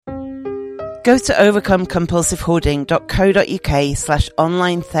Go to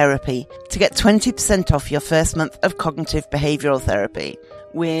overcomecompulsivehoarding.co.uk/online therapy to get 20% off your first month of cognitive behavioural therapy,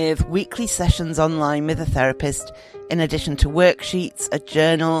 with weekly sessions online with a therapist, in addition to worksheets, a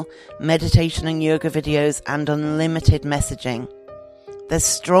journal, meditation and yoga videos, and unlimited messaging. There's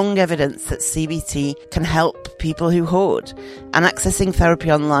strong evidence that CBT can help people who hoard, and accessing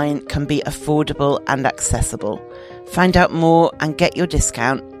therapy online can be affordable and accessible. Find out more and get your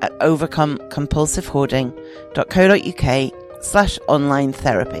discount at overcomecompulsivehoarding.co.uk/online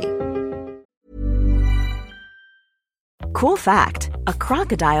therapy. Cool fact, a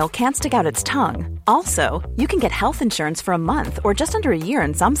crocodile can't stick out its tongue. Also, you can get health insurance for a month or just under a year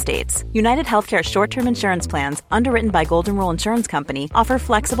in some states. United Healthcare short-term insurance plans, underwritten by Golden Rule Insurance Company, offer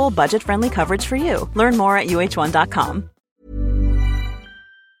flexible, budget-friendly coverage for you. Learn more at uh1.com.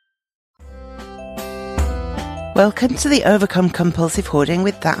 Welcome to the Overcome Compulsive Hoarding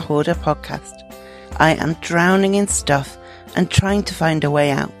with That Hoarder podcast. I am drowning in stuff and trying to find a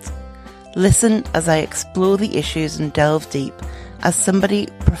way out. Listen as I explore the issues and delve deep as somebody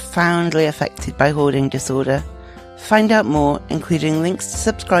profoundly affected by hoarding disorder. Find out more, including links to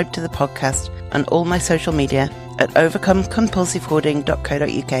subscribe to the podcast and all my social media at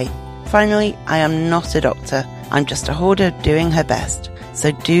overcomecompulsivehoarding.co.uk. Finally, I am not a doctor. I'm just a hoarder doing her best.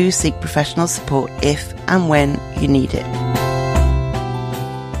 So do seek professional support if and when you need it.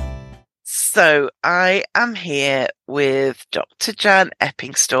 So I am here with Dr. Jan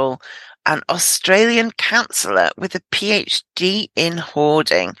Eppingstall, an Australian counsellor with a PhD in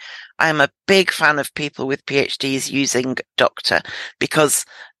hoarding. I am a big fan of people with PhDs using doctor because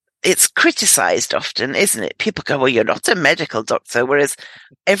it's criticised often, isn't it? People go, well, you're not a medical doctor, whereas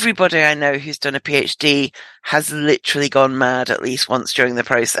everybody I know who's done a PhD has literally gone mad at least once during the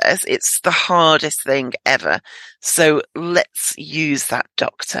process. It's the hardest thing ever. So let's use that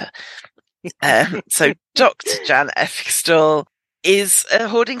doctor. So Dr. Jan Eppingstall is a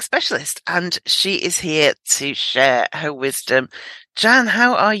hoarding specialist and she is here to share her wisdom. Jan,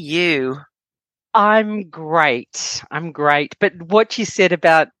 how are you? I'm great. But what you said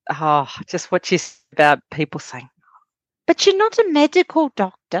about, people saying, but you're not a medical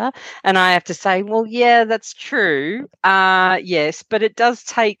doctor. And I have to say, well, yeah, that's true. Yes, but it does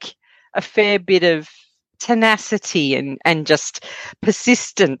take a fair bit of tenacity and just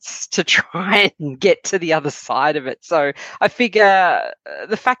persistence to try and get to the other side of it. So I figure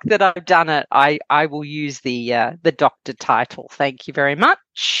the fact that I've done it, I will use the doctor title. Thank you very much.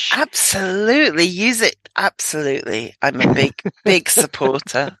 Absolutely. Use it. Absolutely. I'm a big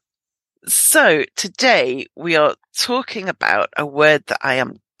supporter. So today we are talking about a word that I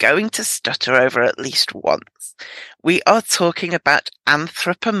am going to stutter over at least once. We are talking about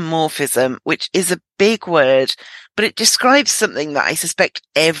anthropomorphism, which is a big word, but it describes something that I suspect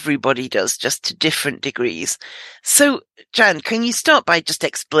everybody does, just to different degrees. So, Jan, can you start by just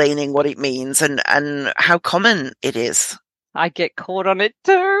explaining what it means and how common it is? I get caught on it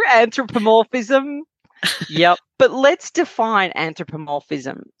too, anthropomorphism. Yep. But let's define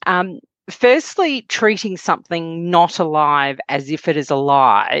anthropomorphism. Firstly, treating something not alive as if it is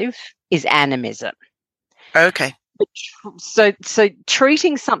alive is animism. Okay. So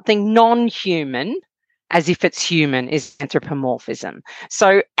treating something non-human as if it's human is anthropomorphism.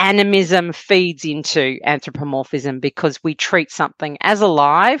 So animism feeds into anthropomorphism because we treat something as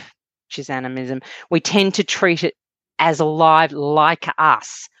alive, which is animism. We tend to treat it as alive like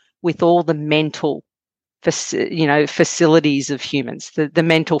us with all the mental facilities of humans, the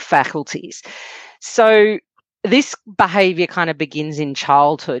mental faculties. So this behavior kind of begins in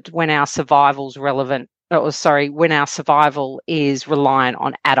childhood when our survival is reliant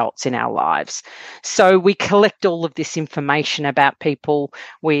on adults in our lives. So we collect all of this information about people,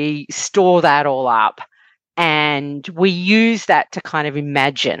 we store that all up, and we use that to kind of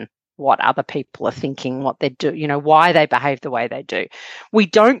imagine what other people are thinking, what they do, why they behave the way they do. We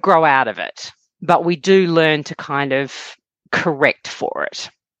don't grow out of it, but we do learn to kind of correct for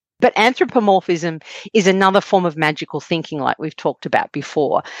it. But anthropomorphism is another form of magical thinking like we've talked about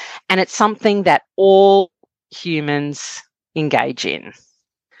before, and it's something that all humans engage in.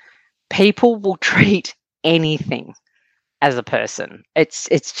 People will treat anything as a person. It's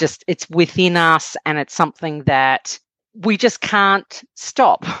within us, and it's something that we just can't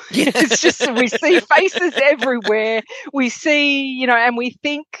stop. It's just, we see faces everywhere. We see, and we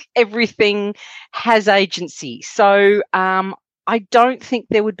think everything has agency. So I don't think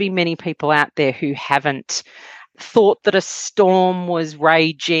there would be many people out there who haven't thought that a storm was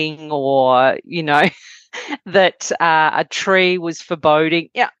raging or, that a tree was foreboding.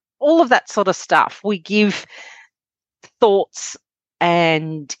 Yeah, all of that sort of stuff. We give thoughts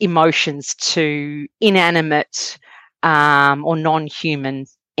and emotions to inanimate or non-human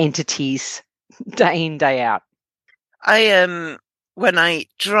entities day in, day out? When I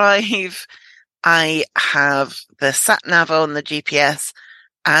drive, I have the sat nav on the GPS,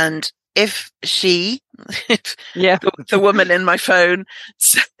 and if the woman in my phone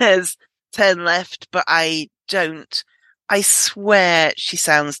says turn left, but I don't, I swear she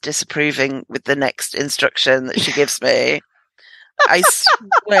sounds disapproving with the next instruction that she gives me. I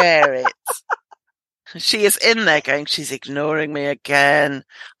swear it. She is in there going, she's ignoring me again.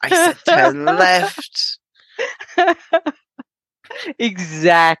 I said turn left.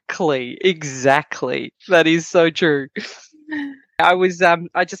 Exactly. That is so true.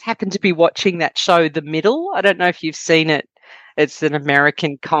 I just happened to be watching that show, The Middle. I don't know if you've seen it. It's an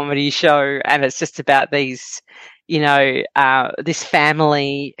American comedy show, and it's just about these, this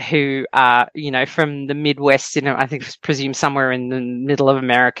family who are, from the Midwest, I think it's presumed somewhere in the middle of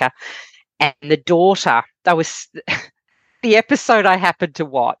America. And the daughter, the episode I happened to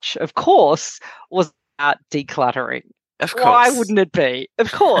watch, of course, was about decluttering. Of course. Why wouldn't it be?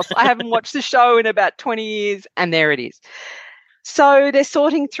 Of course. I haven't watched the show in about 20 years, and there it is. So they're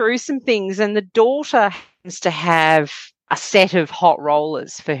sorting through some things, and the daughter happens to have a set of hot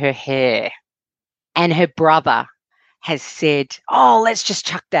rollers for her hair. And her brother has said, oh, let's just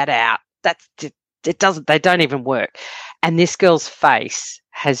chuck that out. They don't even work. And this girl's face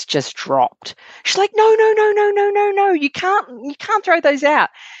has just dropped. She's like, no, you can't throw those out.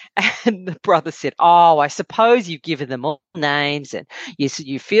 And the brother said, oh, I suppose you've given them all names, and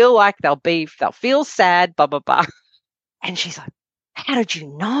you feel like they'll feel sad, blah, blah, blah. And she's like, how did you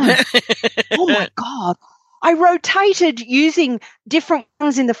know? Oh my God. I rotated using different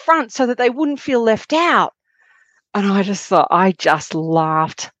ones in the front so that they wouldn't feel left out. And I just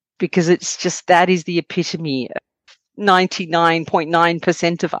laughed, because it's just, that is the epitome of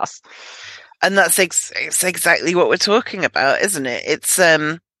 99.9% of us. And that's it's exactly what we're talking about, isn't it? It's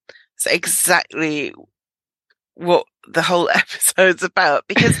exactly what the whole episode's about,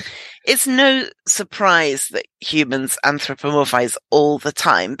 because it's no surprise that humans anthropomorphize all the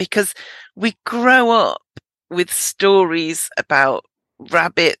time, because we grow up with stories about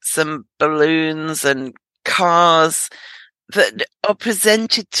rabbits and balloons and cars that are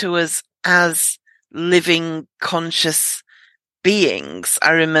presented to us as living, conscious beings.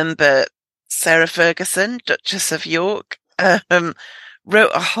 I remember Sarah Ferguson, Duchess of York,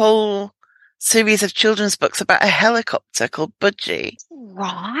 wrote a whole series of children's books about a helicopter called Budgie.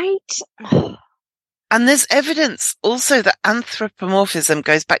 Right. And there's evidence also that anthropomorphism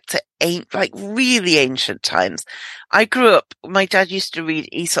goes back to really ancient times. I grew up, my dad used to read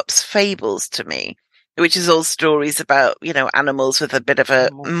Aesop's Fables to me, which is all stories about, animals with a bit of a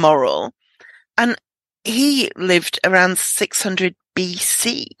moral. And he lived around 600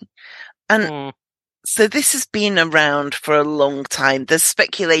 BC. And so this has been around for a long time. There's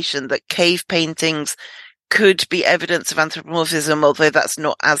speculation that cave paintings could be evidence of anthropomorphism, although that's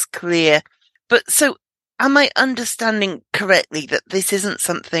not as clear. But so am I understanding correctly that this isn't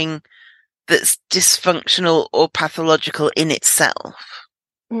something that's dysfunctional or pathological in itself?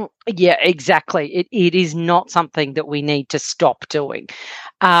 Yeah, exactly. It is not something that we need to stop doing.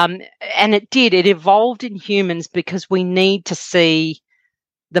 And it evolved in humans because we need to see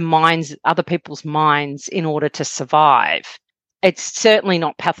other people's minds in order to survive. It's certainly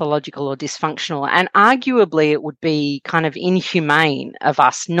not pathological or dysfunctional, and arguably it would be kind of inhumane of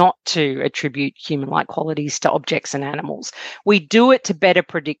us not to attribute human-like qualities to objects and animals. We do it to better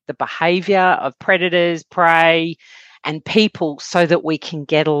predict the behaviour of predators, prey, and people so that we can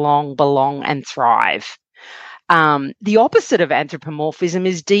get along, belong, and thrive. The opposite of anthropomorphism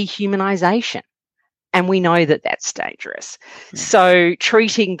is dehumanization. And we know that that's dangerous. So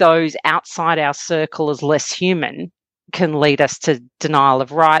treating those outside our circle as less human can lead us to denial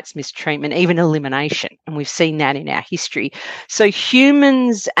of rights, mistreatment, even elimination. And we've seen that in our history. So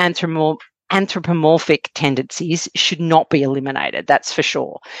humans' anthropomorphic tendencies should not be eliminated. That's for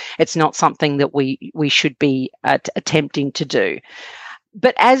sure. It's not something that we should be attempting to do.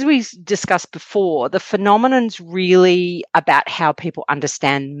 But as we discussed before, the phenomenon's really about how people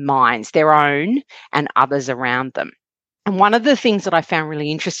understand minds, their own and others around them. And one of the things that I found really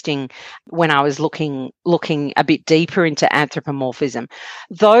interesting when I was looking a bit deeper into anthropomorphism,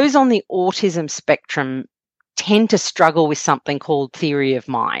 those on the autism spectrum tend to struggle with something called theory of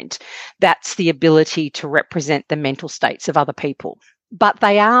mind. That's the ability to represent the mental states of other people. But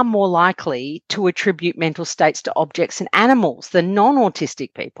they are more likely to attribute mental states to objects and animals than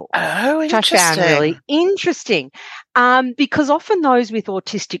non-autistic people. Oh, which I found really interesting. Because often those with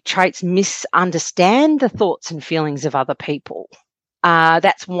autistic traits misunderstand the thoughts and feelings of other people.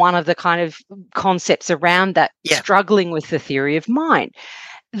 That's one of the kind of concepts around that, Yeah. struggling with the theory of mind.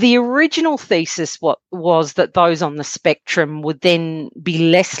 The original thesis was that those on the spectrum would then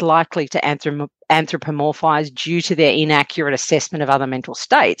be less likely to anthropomorphize due to their inaccurate assessment of other mental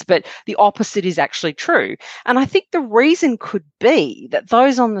states. But the opposite is actually true. And I think the reason could be that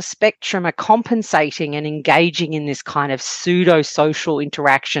those on the spectrum are compensating and engaging in this kind of pseudo-social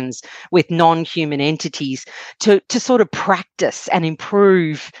interactions with non-human entities to sort of practice and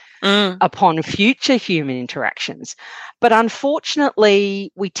improve upon future human interactions. But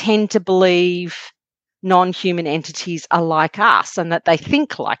unfortunately, we tend to believe non-human entities are like us and that they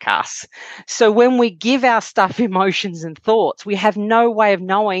think like us. So when we give our stuff emotions and thoughts, we have no way of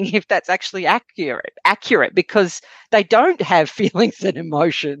knowing if that's actually accurate because they don't have feelings and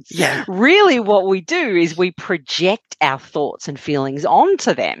emotions. Yeah. Really, what we do is we project our thoughts and feelings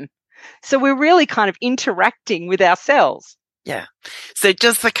onto them. So we're really kind of interacting with ourselves. Yeah. So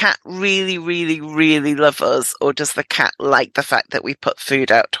does the cat really, really, really love us, or does the cat like the fact that we put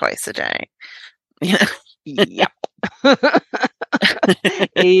food out twice a day? Yeah. Yep.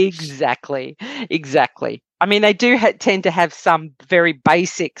 Exactly. I mean, they do tend to have some very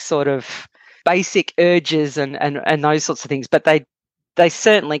basic urges and those sorts of things, but they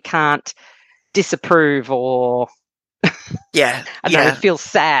certainly can't disapprove or Yeah. I don't know, feel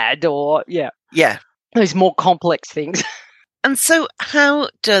sad or those more complex things. And so how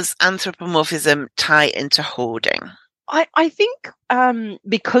does anthropomorphism tie into hoarding? I think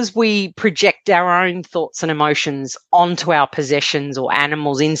because we project our own thoughts and emotions onto our possessions or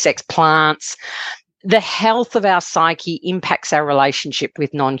animals, insects, plants, the health of our psyche impacts our relationship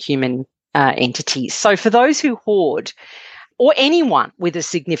with non-human entities. So for those who hoard, or anyone with a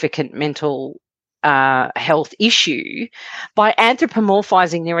significant mental health issue, by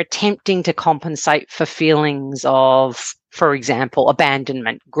anthropomorphizing, they're attempting to compensate for feelings of, for example,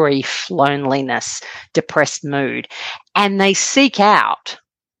 abandonment, grief, loneliness, depressed mood, and they seek out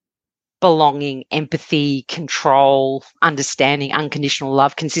belonging, empathy, control, understanding, unconditional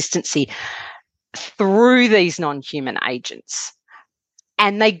love, consistency through these non-human agents.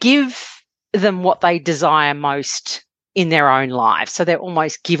 And they give them what they desire most in their own lives. So they're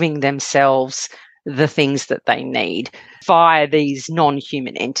almost giving themselves the things that they need via these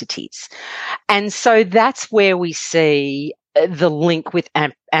non-human entities. And so that's where we see the link with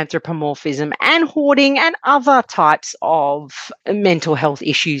anthropomorphism and hoarding and other types of mental health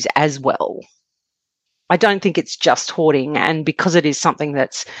issues as well. I don't think it's just hoarding, and because it is something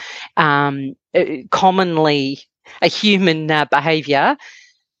that's commonly a human behaviour,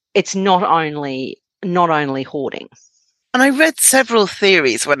 it's not only hoarding. And I read several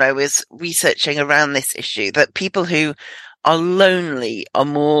theories when I was researching around this issue that people who are lonely are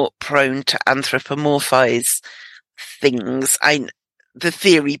more prone to anthropomorphize things. The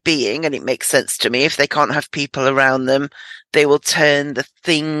theory being, and it makes sense to me, if they can't have people around them, they will turn the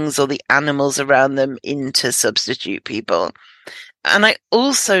things or the animals around them into substitute people. And I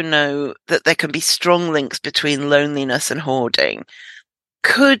also know that there can be strong links between loneliness and hoarding.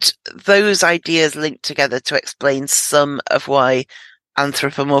 Could those ideas link together to explain some of why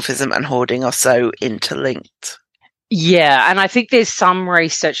anthropomorphism and hoarding are so interlinked? Yeah, and I think there's some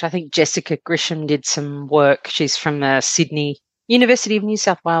research. I think Jessica Grisham did some work. She's from Sydney, University of New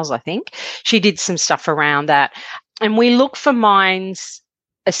South Wales, I think. She did some stuff around that. And we look for minds,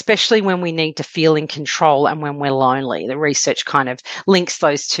 especially when we need to feel in control and when we're lonely. The research kind of links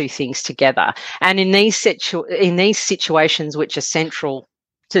those two things together. And in these situations, which are central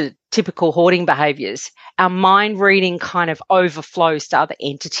to typical hoarding behaviours, our mind reading kind of overflows to other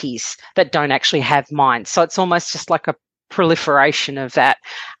entities that don't actually have minds. So it's almost just like a proliferation of that.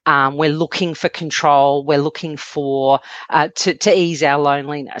 We're looking for control. We're looking for to ease our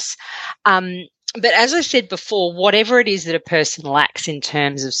loneliness. But as I said before, whatever it is that a person lacks in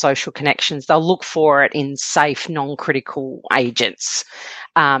terms of social connections, they'll look for it in safe, non-critical agents.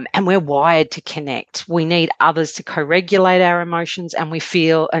 And we're wired to connect. We need others to co-regulate our emotions, and we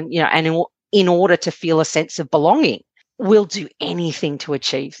feel, and in order to feel a sense of belonging. We'll do anything to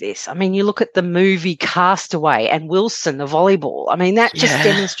achieve this. I mean, you look at the movie Castaway and Wilson, the volleyball. I mean, that just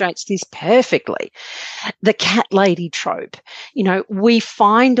demonstrates this perfectly. The cat lady trope, we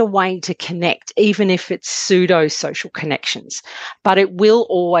find a way to connect, even if it's pseudo-social connections, but it will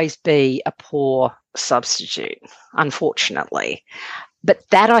always be a poor substitute, unfortunately. But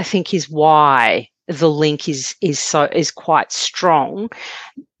that, I think, is why the link is quite strong.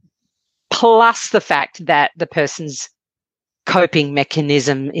 Plus the fact that the person's coping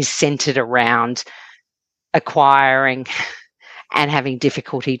mechanism is centered around acquiring and having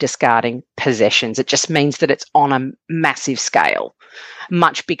difficulty discarding possessions. It just means that it's on a massive scale,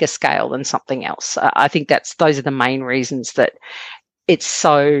 much bigger scale than something else. I think those are the main reasons that it's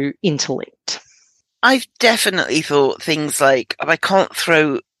so interlinked. I've definitely thought things like, I can't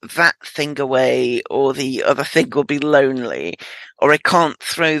throw that thing away, or the other thing will be lonely, or I can't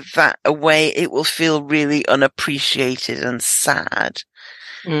throw that away, it will feel really unappreciated and sad.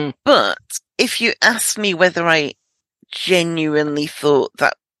 But if you ask me whether I genuinely thought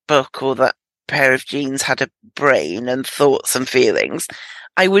that book or that pair of jeans had a brain and thoughts and feelings,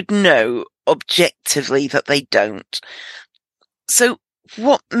 I would know objectively that they don't. So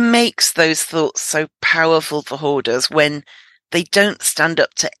what makes those thoughts so powerful for hoarders when they don't stand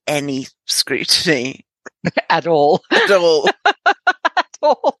up to any scrutiny? At all. At all. At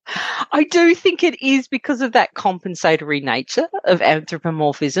all. I do think it is because of that compensatory nature of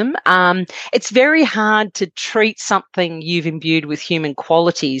anthropomorphism. It's very hard to treat something you've imbued with human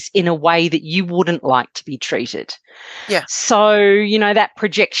qualities in a way that you wouldn't like to be treated. Yeah. So, that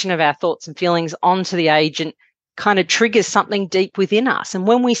projection of our thoughts and feelings onto the agent kind of triggers something deep within us. And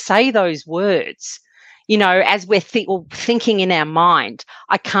when we say those words, as we're thinking in our mind,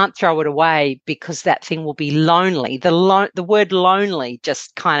 I can't throw it away because that thing will be lonely. The word lonely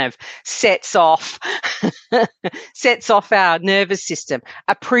just kind of sets off our nervous system.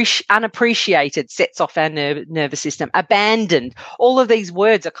 Unappreciated sets off our nervous system. Abandoned. All of these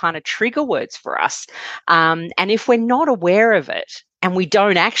words are kind of trigger words for us. And if we're not aware of it, and we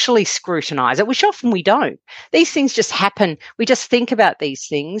don't actually scrutinize it, which often we don't. These things just happen. We just think about these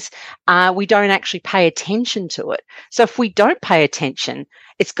things. We don't actually pay attention to it. So if we don't pay attention,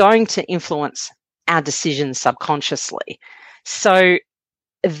 it's going to influence our decisions subconsciously. So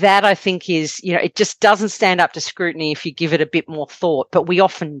that, I think, is, it just doesn't stand up to scrutiny if you give it a bit more thought, but we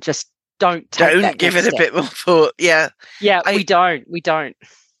often just don't give it a bit more thought. Yeah. Yeah, we don't.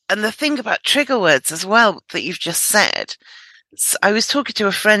 And the thing about trigger words as well that you've just said, I was talking to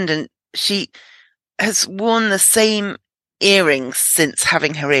a friend and she has worn the same earrings since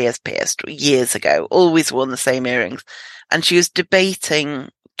having her ears pierced years ago, always worn the same earrings. And she was debating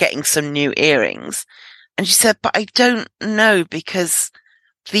getting some new earrings. And she said, but I don't know because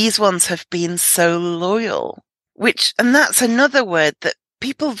these ones have been so loyal, and that's another word that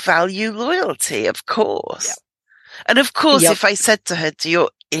people value loyalty, of course. Yep. And of course, if I said to her, do your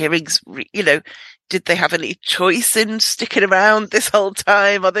earrings, did they have any choice in sticking around this whole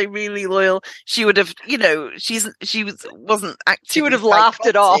time? Are they really loyal? She would have, wasn't acting. She would have laughed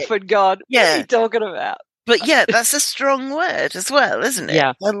it off and gone, yeah. What are you talking about? But yeah, that's a strong word as well, isn't it?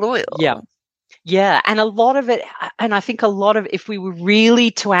 Yeah. They're loyal. Yeah. Yeah. And a lot of it, and I think if we were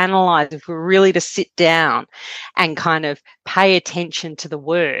really to analyze, if we were really to sit down and kind of pay attention to the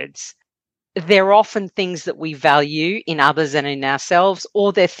words, they're often things that we value in others and in ourselves,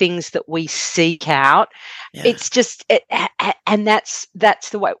 or they're things that we seek out. Yeah. It's just, and that's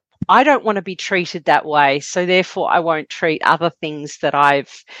the way. I don't want to be treated that way, so therefore I won't treat other things that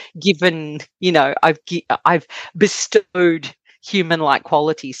I've given, I've bestowed human-like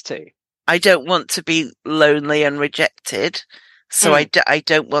qualities to. I don't want to be lonely and rejected, so I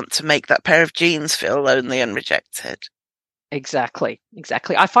don't want to make that pair of jeans feel lonely and rejected. Exactly.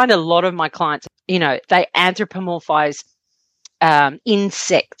 I find a lot of my clients, they anthropomorphize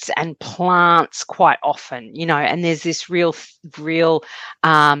insects and plants quite often, and there's this real,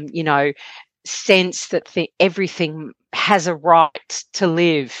 sense that everything has a right to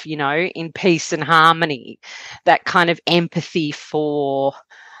live, in peace and harmony, that kind of empathy for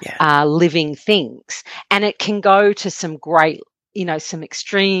living things. And it can go to some great, some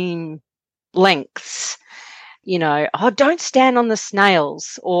extreme lengths. Don't stand on the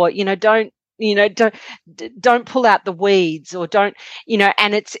snails, or, don't pull out the weeds, or don't,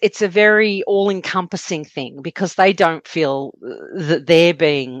 and it's a very all-encompassing thing because they don't feel that they're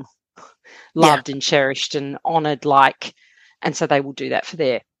being loved and cherished and honoured, and so they will do that for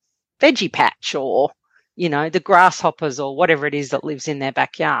their veggie patch or, the grasshoppers or whatever it is that lives in their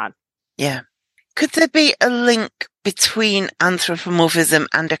backyard. Yeah. Could there be a link between anthropomorphism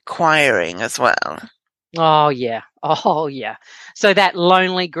and acquiring as well? Oh, yeah. So that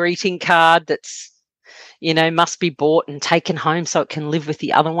lonely greeting card that's, must be bought and taken home so it can live with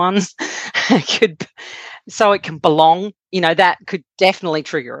the other ones, so it can belong, that could definitely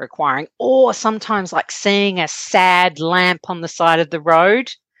trigger acquiring. Or sometimes like seeing a sad lamp on the side of the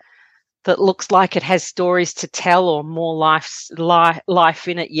road that looks like it has stories to tell or more life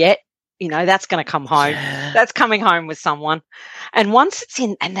in it yet. That's going to come home. Yeah. That's coming home with someone. And once it's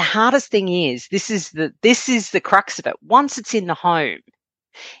in, and the hardest thing is, this is the crux of it. Once it's in the home,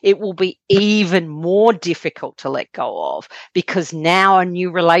 it will be even more difficult to let go of, because now a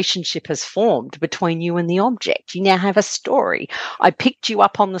new relationship has formed between you and the object. You now have a story. I picked you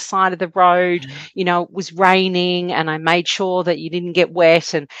up on the side of the road, it was raining, and I made sure that you didn't get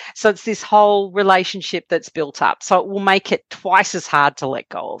wet. And so it's this whole relationship that's built up. So it will make it twice as hard to let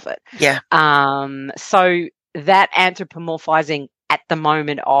go of it. Yeah. So that anthropomorphizing at the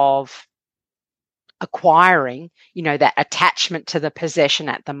moment of acquiring, that attachment to the possession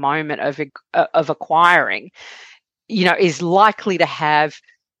at the moment of acquiring, is likely to have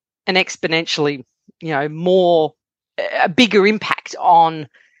an exponentially, a bigger impact on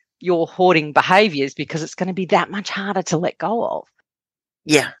your hoarding behaviors, because it's going to be that much harder to let go of.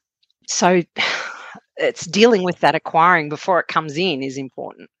 Yeah. So it's dealing with that acquiring before it comes in is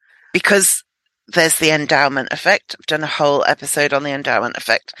important. Because there's the endowment effect. I've done a whole episode on the endowment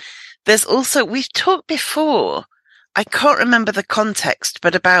effect. There's also, we've talked before, I can't remember the context,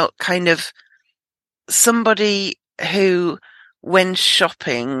 but about kind of somebody who, when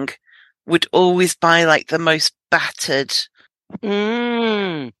shopping, would always buy like the most battered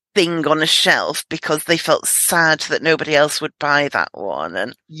thing on a shelf because they felt sad that nobody else would buy that one.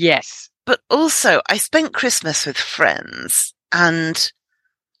 And yes. But also, I spent Christmas with friends, and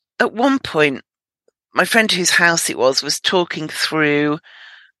at one point, my friend whose house it was talking through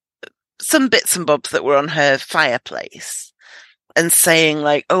some bits and bobs that were on her fireplace and saying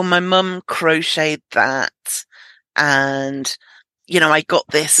like, oh, my mum crocheted that, and, I got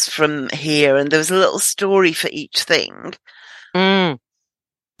this from here, and there was a little story for each thing.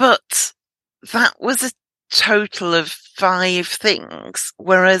 But that was a total of 5 things,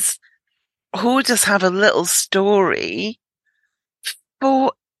 whereas hoarders have a little story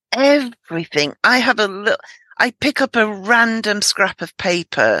for everything. I pick up a random scrap of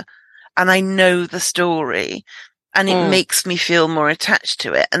paper and I know the story, and it makes me feel more attached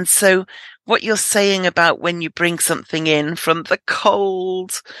to it. And so what you're saying about when you bring something in from the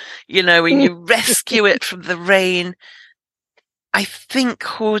cold, and you rescue it from the rain, I think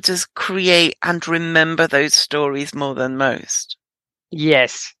hoarders create and remember those stories more than most.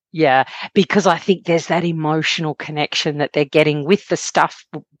 Yes. Yeah, because I think there's that emotional connection that they're getting with the stuff,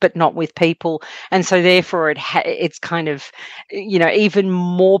 but not with people. And so therefore it's kind of, even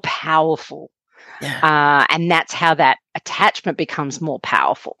more powerful. Yeah. And that's how that attachment becomes more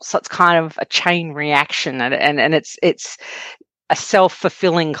powerful. So it's kind of a chain reaction, and it's a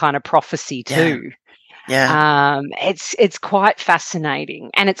self-fulfilling kind of prophecy too. Yeah. It's quite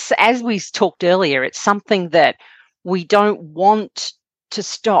fascinating. And it's, as we talked earlier, it's something that we don't want to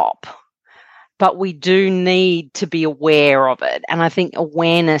stop, but we do need to be aware of it. And I think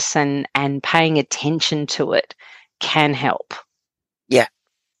awareness and paying attention to it can help. Yeah.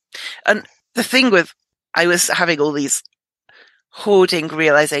 And the thing I was having all these hoarding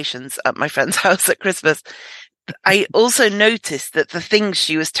realizations at my friend's house at Christmas. I also noticed that the things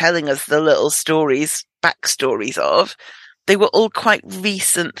she was telling us, the little stories, backstories of, they were all quite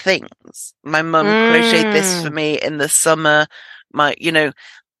recent things. My mum crocheted this for me in the summer.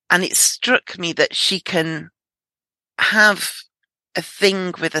 And it struck me that she can have a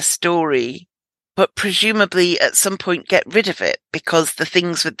thing with a story, but presumably at some point get rid of it, because the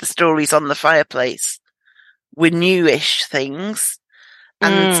things with the stories on the fireplace were newish things.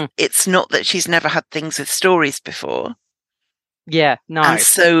 And it's not that she's never had things with stories before. Yeah, no. And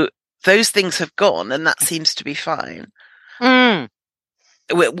so those things have gone, and that seems to be fine.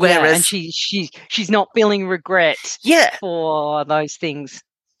 Whereas, and she's not feeling regret for those things.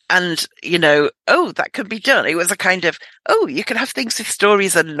 And, that could be done. It was a kind of, you can have things with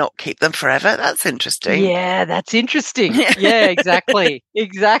stories and not keep them forever. That's interesting. Yeah, that's interesting. Yeah, exactly.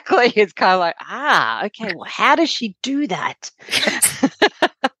 Exactly. It's kind of like, okay, well, how does she do that?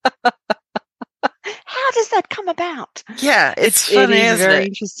 How does that come about? Yeah, it's funny, it is isn't very it?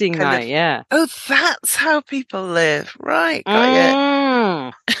 interesting, though, yeah. Oh, that's how people live. Right,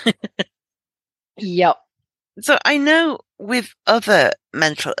 got it. Yep. So I know with other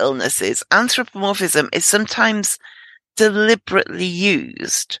mental illnesses, anthropomorphism is sometimes deliberately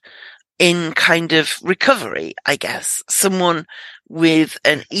used in kind of recovery, I guess. Someone with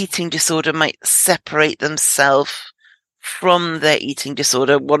an eating disorder might separate themselves from their eating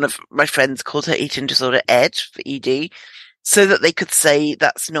disorder. One of my friends called her eating disorder Ed, for ED, so that they could say,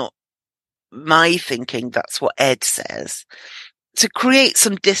 that's not my thinking, that's what Ed says. To create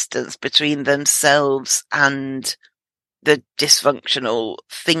some distance between themselves and the dysfunctional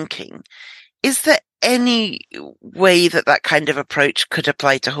thinking. Is there any way that kind of approach could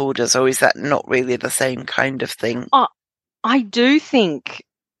apply to hoarders, or is that not really the same kind of thing? I do think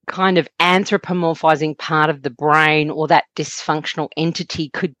kind of anthropomorphizing part of the brain or that dysfunctional entity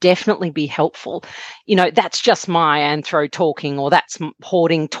could definitely be helpful. You know, that's just my anthro talking, or that's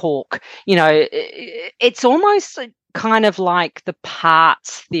hoarding talk. You know, it's almost kind of like the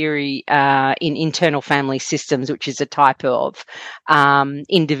parts theory in internal family systems, which is a type of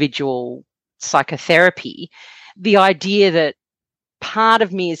individual psychotherapy. The idea that part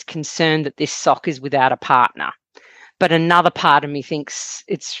of me is concerned that this sock is without a partner, but another part of me thinks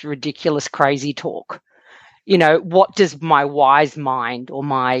it's ridiculous, crazy talk. You know, what does my wise mind, or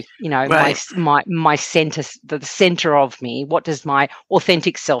my, you know, Right. my center, the center of me, what does my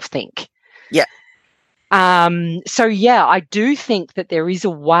authentic self think? Yeah. So yeah, I do think that there is a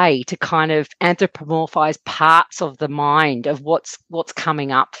way to kind of anthropomorphize parts of the mind of what's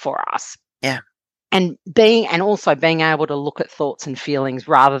coming up for us. Yeah. And also being able to look at thoughts and feelings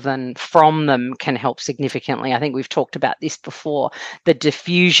rather than from them can help significantly. I think we've talked about this before. The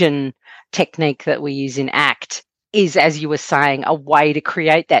diffusion technique that we use in ACT is, as you were saying, a way to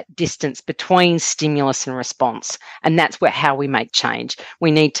create that distance between stimulus and response. And that's how we make change.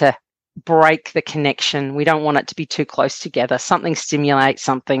 We need to break the connection. We don't want it to be too close together. Something stimulates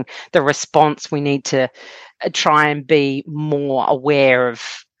something. The response, we need to try and be more aware of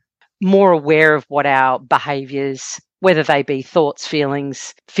what our behaviors, whether they be thoughts,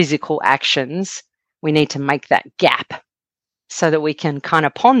 feelings, physical actions, we need to make that gap so that we can kind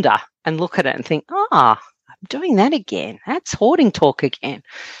of ponder and look at it and think, I'm doing that again. That's hoarding talk again.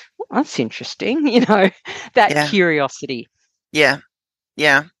 Well, that's interesting. You know, that curiosity. Yeah.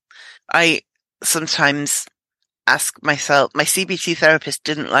 Yeah. I sometimes ask myself, my CBT therapist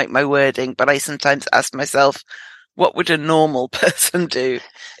didn't like my wording, but I sometimes ask myself, what would a normal person do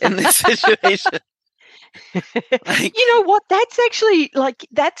in this situation? You know what? That's actually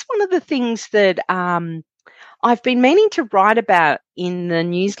that's one of the things that I've been meaning to write about in the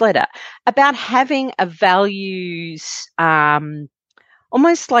newsletter, about having a values,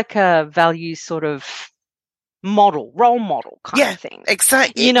 almost like a values sort of role model kind of thing.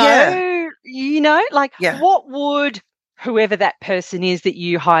 Exactly. You know, what would whoever that person is that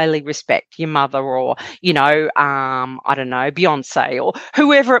you highly respect, your mother, or, you know, I don't know, Beyonce, or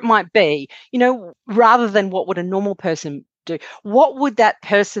whoever it might be, you know, rather than what would a normal person do, what would that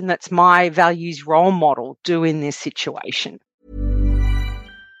person that's my values role model do in this situation?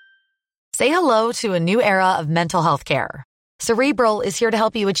 Say hello to a new era of mental health care. Cerebral is here to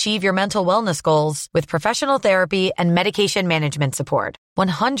help you achieve your mental wellness goals with professional therapy and medication management support.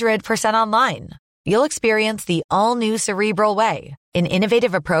 100% online. You'll experience the all-new Cerebral Way, an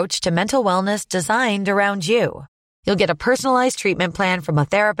innovative approach to mental wellness designed around you. You'll get a personalized treatment plan from a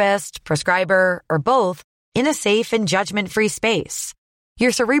therapist, prescriber, or both in a safe and judgment-free space.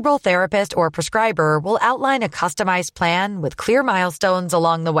 Your Cerebral therapist or prescriber will outline a customized plan with clear milestones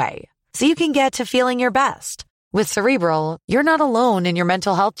along the way, so you can get to feeling your best. With Cerebral, you're not alone in your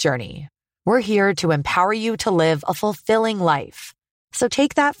mental health journey. We're here to empower you to live a fulfilling life. So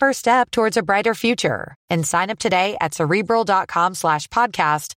take that first step towards a brighter future and sign up today at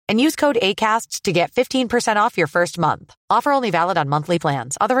Cerebral.com/podcast and use code ACAST to get 15% off your first month. Offer only valid on monthly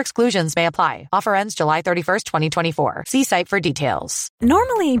plans. Other exclusions may apply. Offer ends July 31st, 2024. See site for details.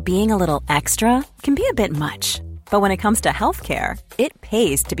 Normally, being a little extra can be a bit much. But when it comes to healthcare, it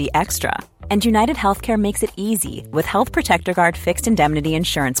pays to be extra. And United Healthcare makes it easy with Health Protector Guard fixed indemnity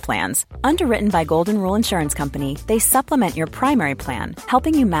insurance plans. Underwritten by Golden Rule Insurance Company, they supplement your primary plan,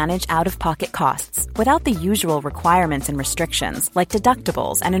 helping you manage out-of-pocket costs without the usual requirements and restrictions like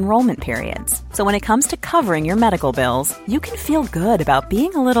deductibles and enrollment periods. So when it comes to covering your medical bills, you can feel good about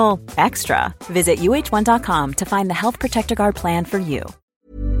being a little extra. Visit uh1.com to find the Health Protector Guard plan for you.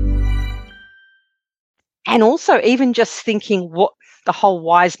 And also even just thinking what the whole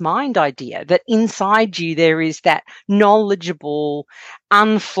wise mind idea, that inside you there is that knowledgeable,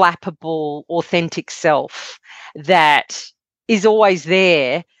 unflappable, authentic self that is always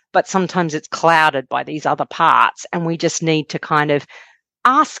there, but sometimes it's clouded by these other parts, and we just need to kind of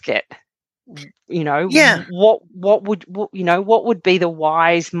ask it, you know, what would be the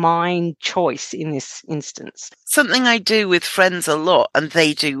wise mind choice in this instance? Something I do with friends a lot, and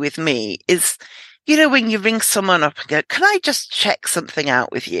they do with me, is, you know, when you ring someone up and go, can I just check something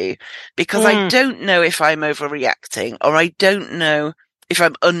out with you? Because I don't know if I'm overreacting, or I don't know if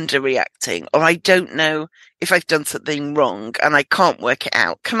I'm underreacting, or I don't know if I've done something wrong and I can't work it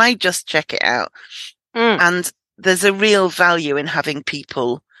out. Can I just check it out? And there's a real value in having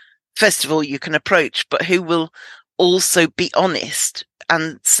people, first of all, you can approach, but who will also be honest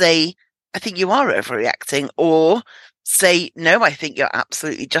and say, I think you are overreacting, or say, no, I think you're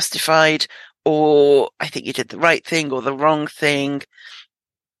absolutely justified, or I think you did the right thing or the wrong thing.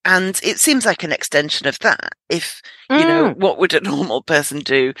 And it seems like an extension of that. If, Mm. what would a normal person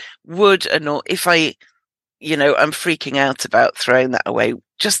do? If I'm freaking out about throwing that away,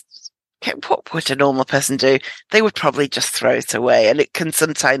 what would a normal person do? They would probably just throw it away. And it can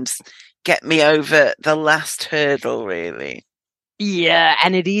sometimes get me over the last hurdle, really. Yeah,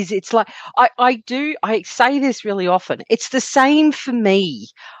 and it's like I say this really often. It's the same for me.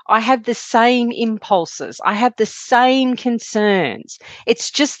 I have the same impulses. I have the same concerns.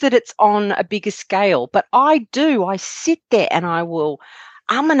 It's just that it's on a bigger scale. But I sit there and I will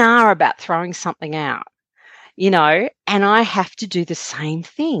and ah about throwing something out, and I have to do the same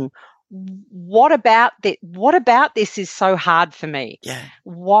thing. What about this is so hard for me? Yeah.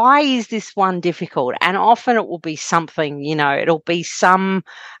 Why is this one difficult? And often it will be something, it'll be some,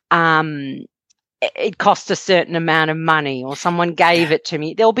 it cost a certain amount of money or someone gave it to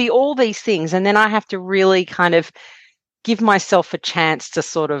me. There'll be all these things. And then I have to really kind of give myself a chance to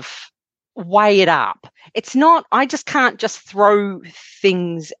sort of weigh it up. It's not, I just can't just throw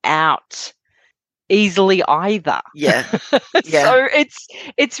things out easily either. Yeah. So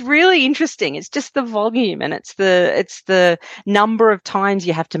it's really interesting. It's just the volume and it's the number of times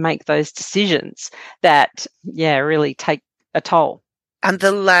you have to make those decisions that really take a toll. And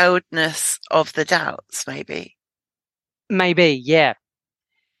the loudness of the doubts, maybe. Yeah.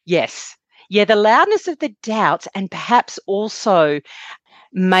 Yes. Yeah, the loudness of the doubts, and perhaps also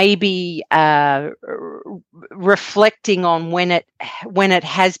maybe reflecting on when it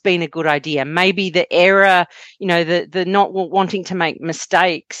has been a good idea. Maybe the error, the not wanting to make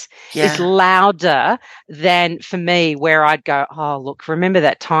mistakes is louder than for me, where I'd go, oh, look, remember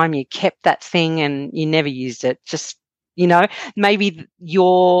that time you kept that thing and you never used it? Just, maybe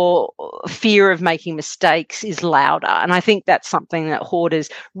your fear of making mistakes is louder. And I think that's something that hoarders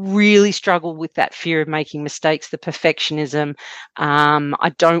really struggle with, that fear of making mistakes, the perfectionism.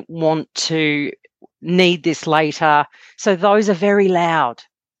 I don't want to need this later. So those are very loud.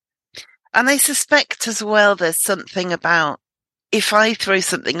 And I suspect as well, there's something about, if I throw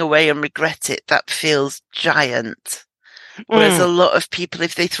something away and regret it, that feels giant. Whereas a lot of people,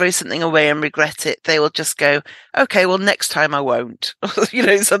 if they throw something away and regret it, they will just go, okay, well, next time I won't,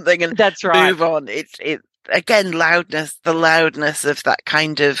 something, and that's right. Move on. It again, the loudness of that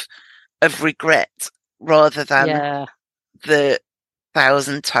kind of regret, rather than the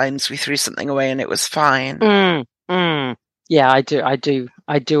 1,000 times we threw something away and it was fine. Yeah, I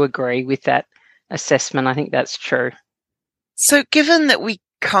do agree with that assessment. I think that's true. So given that we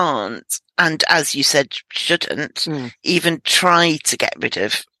can't, and as you said, shouldn't even try to get rid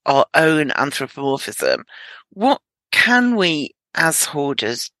of our own anthropomorphism, what can we as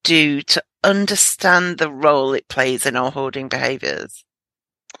hoarders do to understand the role it plays in our hoarding behaviours?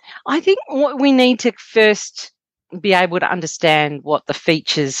 I think what we need to first be able to understand what the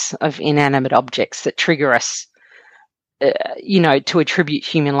features of inanimate objects that trigger us, to attribute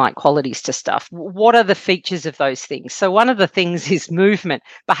human-like qualities to stuff. What are the features of those things? So one of the things is movement,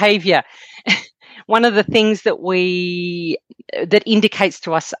 behavior. One of the things that indicates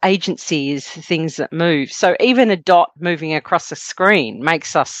to us agency is things that move. So even a dot moving across a screen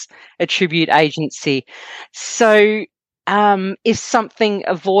makes us attribute agency. So if something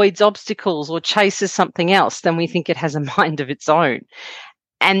avoids obstacles or chases something else, then we think it has a mind of its own.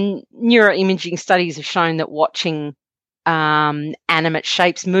 And neuroimaging studies have shown that watching animate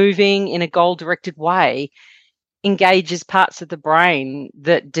shapes moving in a goal-directed way engages parts of the brain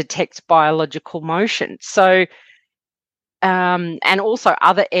that detect biological motion. So, and also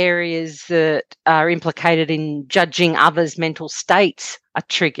other areas that are implicated in judging others' mental states are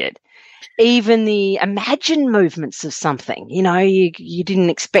triggered. Even the imagined movements of something, you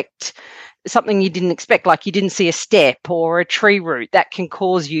didn't expect, something you didn't expect, like you didn't see a step or a tree root, that can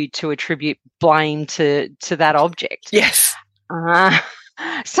cause you to attribute blame to that object. Yes.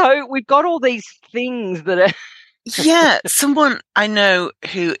 So we've got all these things that are... Yeah, someone I know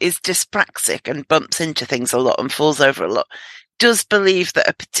who is dyspraxic and bumps into things a lot and falls over a lot does believe that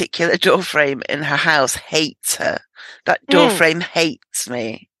a particular door frame in her house hates her. That door frame hates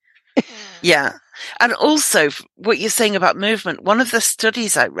me. Yeah. And also what you're saying about movement, one of the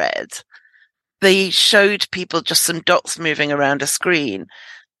studies I read, they showed people just some dots moving around a screen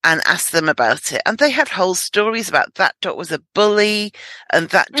and asked them about it. And they had whole stories about that dot was a bully and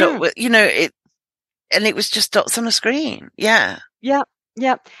that dot was, and it was just dots on a screen. Yeah. Yeah.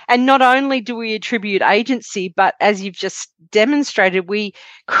 Yeah. And not only do we attribute agency, but as you've just demonstrated, we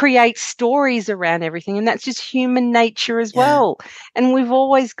create stories around everything. And that's just human nature as well. And we've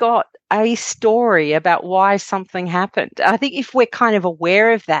always got a story about why something happened. I think if we're kind of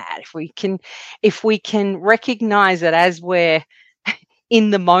aware of that, if we can recognize it as we're, in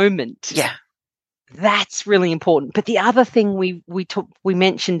the moment. Yeah. That's really important. But the other thing we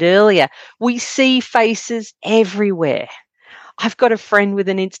mentioned earlier, we see faces everywhere. I've got a friend with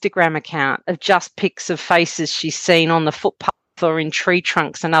an Instagram account of just pics of faces she's seen on the footpath or in tree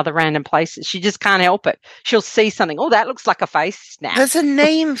trunks and other random places. She just can't help it. She'll see something. Oh, that looks like a face. Snap. There's a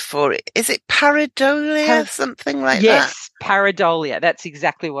name for it. Is it pareidolia? Something like that? Yes, pareidolia. That's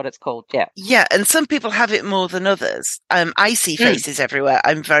exactly what it's called. Yeah. Yeah, and some people have it more than others. I see faces everywhere.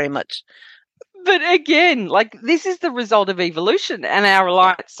 I'm very much... But again, like, this is the result of evolution and our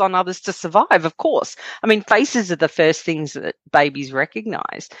reliance on others to survive, of course. I mean, faces are the first things that babies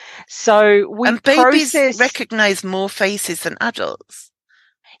recognize. So babies recognize more faces than adults.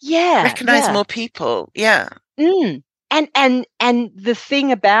 Yeah. Recognize more people. Yeah. And the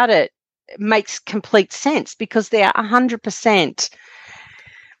thing about it makes complete sense because they are 100%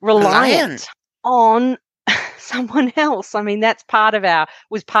 reliant on someone else. I mean, that's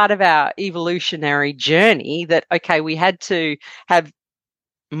was part of our evolutionary journey that, okay, we had to have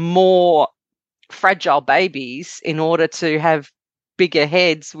more fragile babies in order to have bigger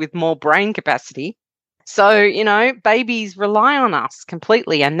heads with more brain capacity. So, babies rely on us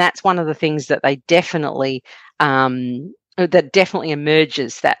completely. And that's one of the things that they definitely, that definitely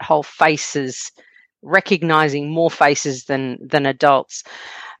emerges, that whole faces, recognizing more faces than adults.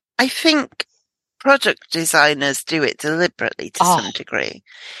 I think product designers do it deliberately to some degree.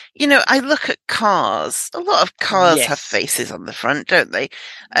 I look at cars. A lot of cars have faces on the front, don't they?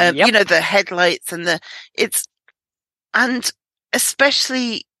 The headlights and and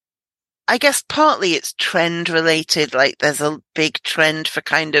especially, I guess partly it's trend related. Like there's a big trend for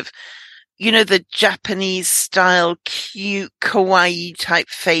kind of, the Japanese style, cute, kawaii type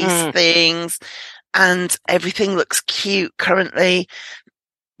face things, and everything looks cute currently.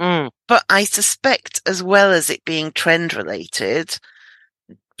 But I suspect, as well as it being trend related,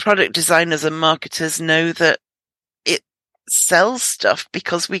 product designers and marketers know that it sells stuff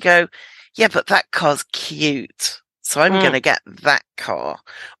because we go, yeah, but that car's cute. So I'm going to get that car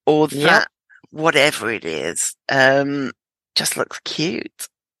or that, whatever it is, just looks cute.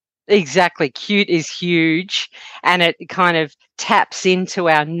 Exactly. Cute is huge, and it kind of taps into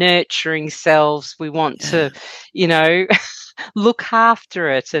our nurturing selves. We want to, look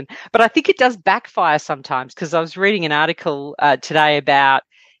after it. But I think it does backfire sometimes, because I was reading an article today about,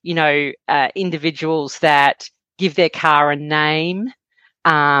 individuals that give their car a name,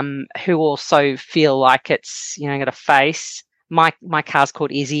 who also feel like it's, got a face. My car's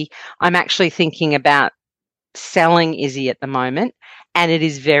called Izzy. I'm actually thinking about selling Izzy at the moment, and it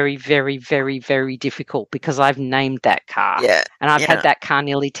is very, very, very, very difficult because I've named that car, and I've had that car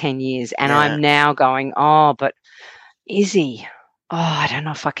nearly 10 years, and I'm now going, but Izzy, I don't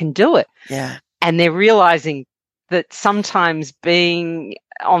know if I can do it. Yeah. And they're realizing that sometimes being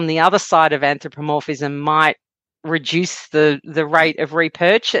on the other side of anthropomorphism might reduce the rate of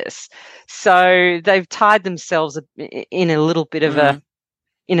repurchase. So they've tied themselves in a little bit of a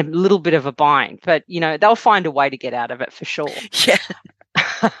bind, but they'll find a way to get out of it for sure. Yeah.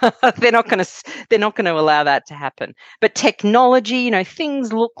 They're not going to allow that to happen. But technology,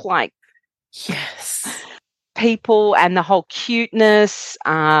 things look like people, and the whole cuteness,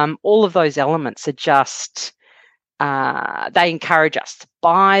 all of those elements are just, they encourage us to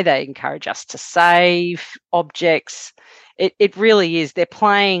buy, they encourage us to save objects. It really is. They're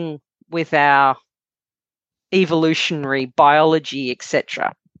playing with our evolutionary biology,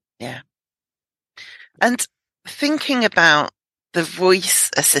 etc. Yeah. And thinking about the voice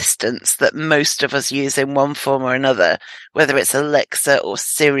assistants that most of us use in one form or another, whether it's Alexa or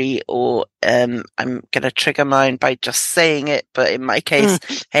Siri or I'm going to trigger mine by just saying it, but in my case,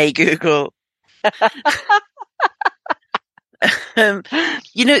 hey Google.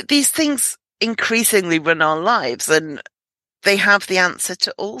 These things increasingly run our lives, and they have the answer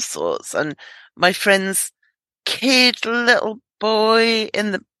to all sorts. And my friend's kid, little boy,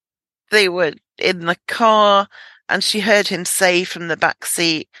 they were in the car, and she heard him say from the back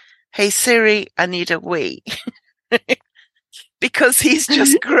seat, "Hey Siri, I need a wee." Because he's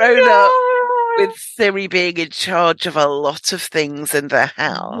just grown up with Siri being in charge of a lot of things in their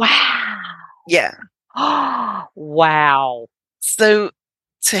house. Wow. Yeah. Wow. So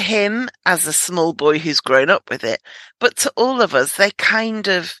to him, as a small boy who's grown up with it, but to all of us, they're kind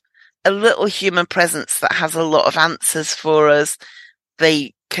of a little human presence that has a lot of answers for us.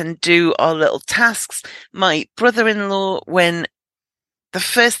 They can do our little tasks. My brother-in-law, when the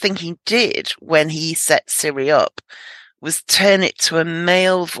first thing he did when he set Siri up was turn it to a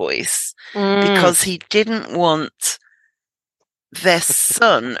male voice, because he didn't want their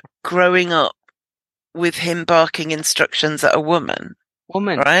son growing up with him barking instructions at a woman.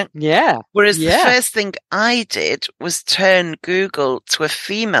 Woman. right? Yeah. Whereas the Yeah. first thing I did was turn Google to a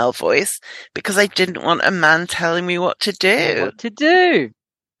female voice because I didn't want a man telling me what to do. What to do.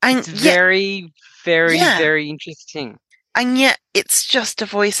 And It's very, very, yeah. very interesting. And yet it's just a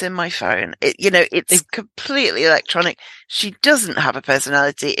voice in my phone. It's completely electronic. She doesn't have a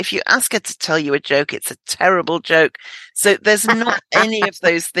personality. If you ask her to tell you a joke, it's a terrible joke. So there's not any of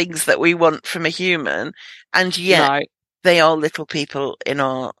those things that we want from a human. And yet they are little people in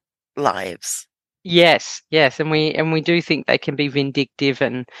our lives. Yes. And we do think they can be vindictive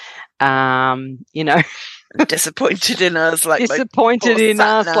and, disappointed in us, like disappointed in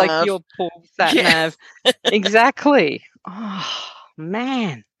us, like your poor sat nav. Exactly. Oh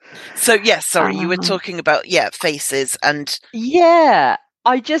man. So yes, sorry, you were talking about faces and the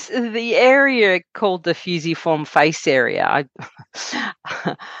area called the fusiform face area.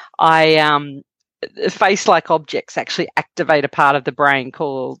 Face-like objects actually activate a part of the brain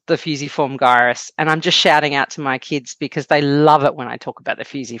called the fusiform gyrus, and I'm just shouting out to my kids because they love it when I talk about the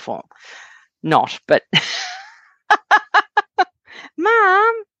fusiform. Not, but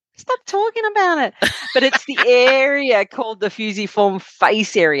Mom, stop talking about it. But it's the area called the fusiform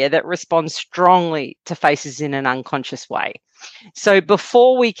face area that responds strongly to faces in an unconscious way. So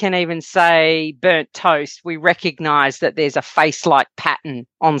before we can even say burnt toast, we recognize that there's a face-like pattern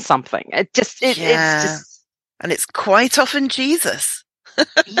on something. It's just, and it's quite often Jesus.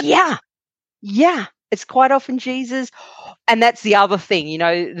 Yeah. It's quite often Jesus. And that's the other thing,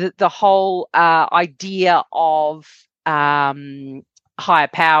 the whole idea of higher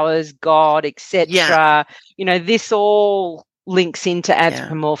powers, God, etc. This all links into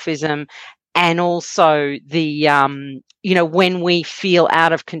anthropomorphism, and also the when we feel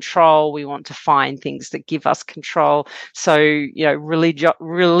out of control, we want to find things that give us control. So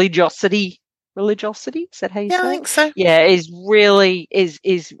religiosity, is that how you say it? I think so. Yeah, is really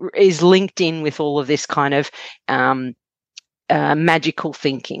is linked in with all of this kind of magical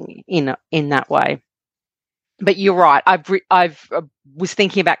thinking in that way. But you're right. I've was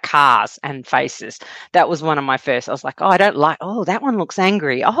thinking about cars and faces. That was one of my first. I was like, I don't like. Oh, that one looks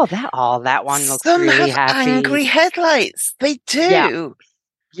angry. That one looks Some really have happy. Angry headlights. They do.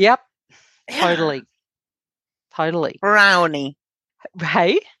 Yep. Yeah. Totally. Brownie.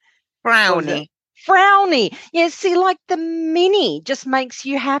 Hey. Frowny. Yeah. See, like the Mini just makes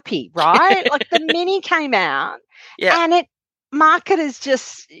you happy, right? Like the Mini came out, and marketers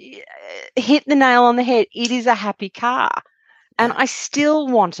just hit the nail on the head. It is a happy car. And I still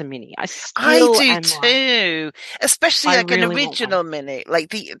want a Mini. I do too. Especially like an original Mini,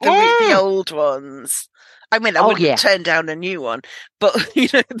 like the old ones. I mean, I wouldn't turn down a new one, but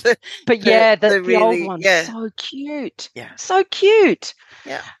the old one's so cute. Yeah. So cute.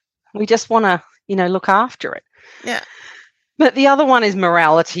 Yeah. We just want to, look after it. Yeah. But the other one is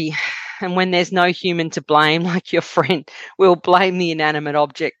morality. And when there's no human to blame, like your friend, we'll blame the inanimate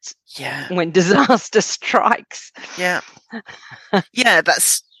objects when disaster strikes. Yeah. That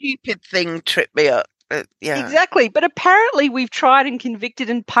stupid thing tripped me up. Exactly. But apparently we've tried and convicted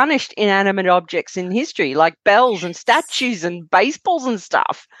and punished inanimate objects in history, like bells and statues and baseballs and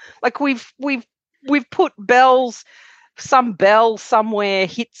stuff. Like we've put bells. Some bell somewhere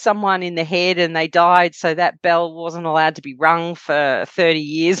hit someone in the head and they died, so that bell wasn't allowed to be rung for 30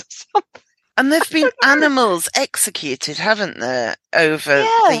 years or something. And there've been animals executed, haven't there, over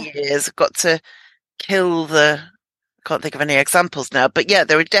the years? Got to kill can't think of any examples now, but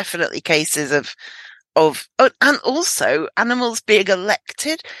there are definitely cases of and also animals being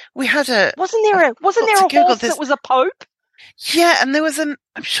elected. We had wasn't there a horse that was a pope? Yeah, and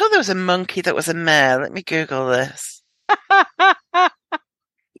I'm sure there was a monkey that was a mayor. Let me Google this.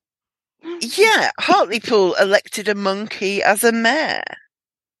 Hartlepool elected a monkey as a mayor.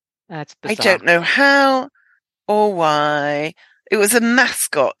 That's bizarre. I don't know how or why. It was a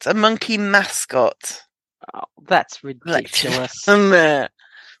monkey mascot. Oh, that's ridiculous.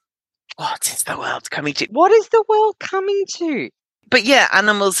 What is the world coming to? What is the world coming to? But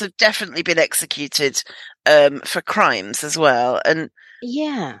animals have definitely been executed for crimes as well. And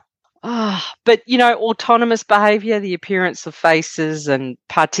but autonomous behaviour, the appearance of faces and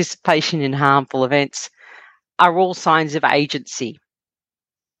participation in harmful events are all signs of agency.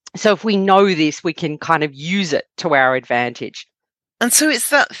 So if we know this, we can kind of use it to our advantage. And so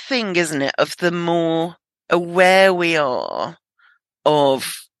it's that thing, isn't it, of the more aware we are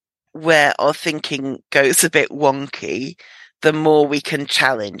of where our thinking goes a bit wonky, the more we can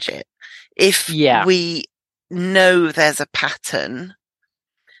challenge it. If we know there's a pattern,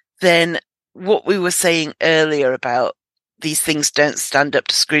 then what we were saying earlier about these things don't stand up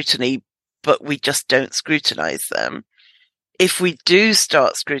to scrutiny, but we just don't scrutinize them, if we do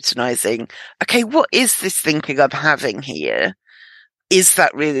start scrutinizing, okay, what is this thinking I'm having here? Is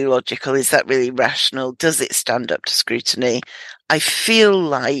that really logical? Is that really rational? Does it stand up to scrutiny? I feel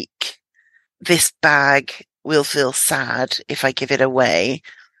like this bag will feel sad if I give it away.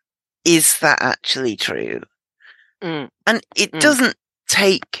 Is that actually true? And it doesn't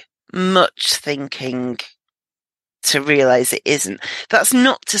take much thinking to realize it isn't. That's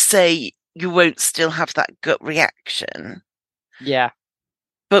not to say you won't still have that gut reaction. Yeah.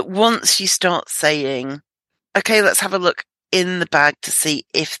 But once you start saying, okay, let's have a look in the bag to see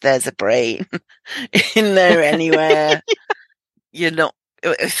if there's a brain in there anywhere. You're not,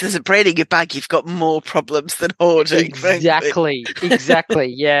 if there's a brain in your bag, you've got more problems than hoarding. Exactly.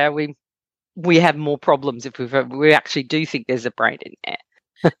 Exactly. Yeah. We have more problems if we actually do think there's a brain in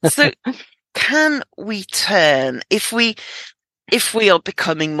there. So can we turn, if we are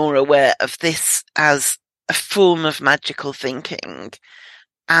becoming more aware of this as a form of magical thinking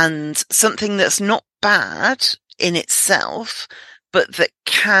and something that's not bad in itself, but that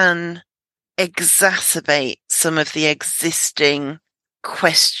can exacerbate some of the existing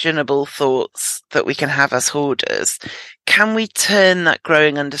questionable thoughts that we can have as hoarders, can we turn that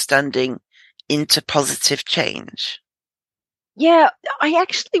growing understanding into positive change? Yeah, I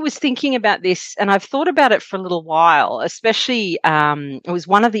actually was thinking about this, and I've thought about it for a little while, especially it was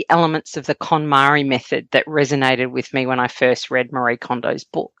one of the elements of the KonMari method that resonated with me when I first read Marie Kondo's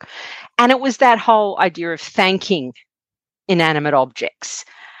book. And it was that whole idea of thanking inanimate objects.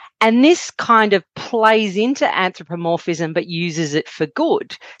 And this kind of plays into anthropomorphism, but uses it for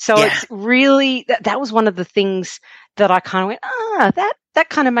good. So it's really, that was one of the things that I kind of went, that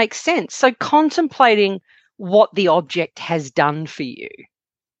kind of makes sense. So contemplating what the object has done for you.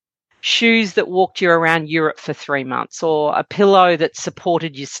 Shoes that walked you around Europe for 3 months, or a pillow that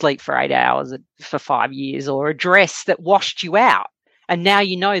supported your sleep for 8 hours for 5 years, or a dress that washed you out. And now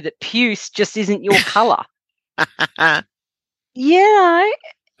you know that puce just isn't your colour.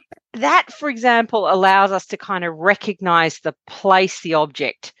 That, for example, allows us to kind of recognize the place the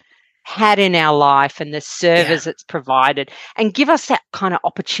object had in our life and the service it's provided, and give us that kind of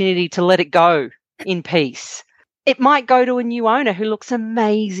opportunity to let it go in peace. It might go to a new owner who looks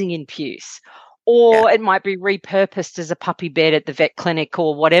amazing in puce, or it might be repurposed as a puppy bed at the vet clinic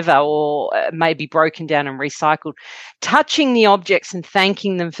or whatever, or maybe broken down and recycled. Touching the objects and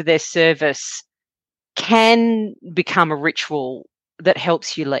thanking them for their service can become a ritual that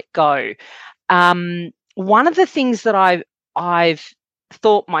helps you let go. One of the things that I've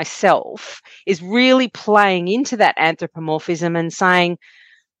thought myself is really playing into that anthropomorphism and saying,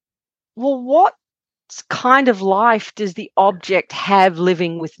 well, what kind of life does the object have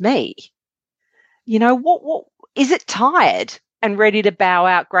living with me? You know, what is it tired and ready to bow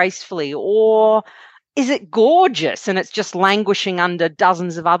out gracefully, or is it gorgeous and it's just languishing under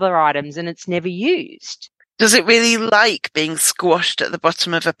dozens of other items and it's never used? Does it really like being squashed at the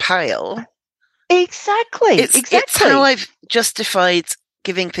bottom of a pile? Exactly. It's how I've justified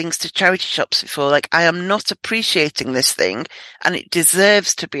giving things to charity shops before. Like, I am not appreciating this thing and it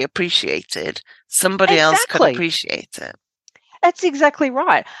deserves to be appreciated. Somebody else could appreciate it. That's exactly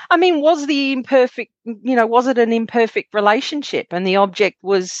right. I mean, was it an imperfect relationship and the object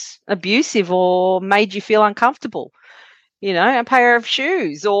was abusive or made you feel uncomfortable? You know, a pair of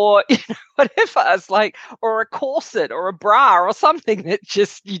shoes or, whatever. It's like, or a corset or a bra or something that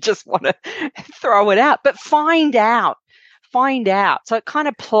you just want to throw it out. But find out. So it kind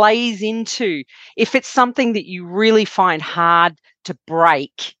of plays into, if it's something that you really find hard to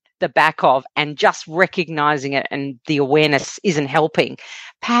break the back of, and just recognizing it and the awareness isn't helping,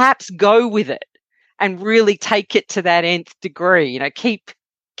 perhaps go with it and really take it to that nth degree.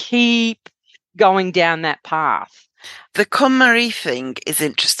 Keep going down that path. The KonMari thing is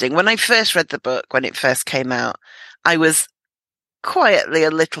interesting. When I first read the book, when it first came out, I was quietly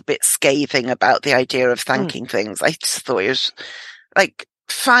a little bit scathing about the idea of thanking things. I just thought it was like,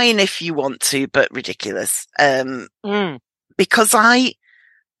 fine if you want to, but ridiculous. Because I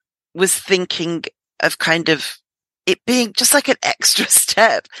was thinking of kind of it being just like an extra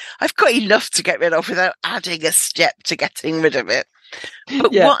step. I've got enough to get rid of without adding a step to getting rid of it.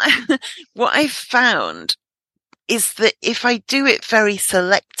 But what I've found is that if I do it very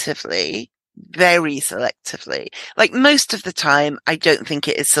selectively, like most of the time, I don't think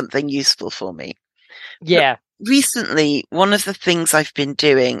it is something useful for me. Yeah. But recently, one of the things I've been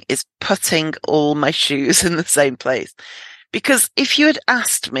doing is putting all my shoes in the same place. Because if you had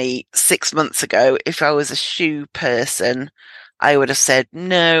asked me 6 months ago if I was a shoe person, I would have said,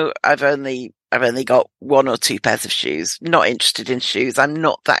 no, I've only I've only got 1 or 2 pairs of shoes. Not interested in shoes. I'm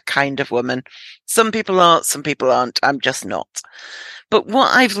not that kind of woman. Some people are, some people aren't. I'm just not. But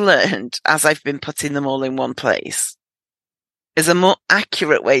what I've learned as I've been putting them all in one place is a more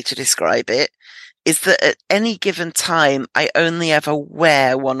accurate way to describe it is that at any given time, I only ever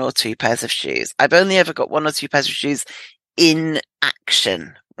wear 1 or 2 pairs of shoes. I've only ever got 1 or 2 pairs of shoes in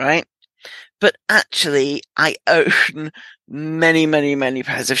action, right? But actually, I own many, many, many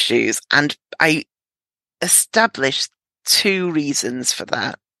pairs of shoes. And I established 2 reasons for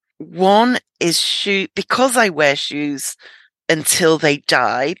that. One is because I wear shoes until they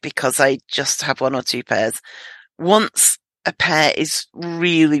die, because I just have 1 or 2 pairs. Once a pair is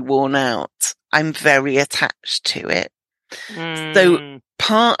really worn out, I'm very attached to it. So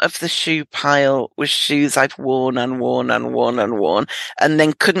part of the shoe pile was shoes I've worn and worn and worn and worn and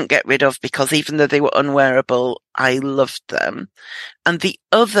then couldn't get rid of because even though they were unwearable, I loved them. And the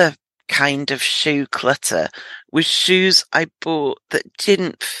other kind of shoe clutter was shoes I bought that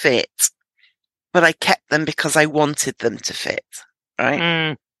didn't fit, but I kept them because I wanted them to fit,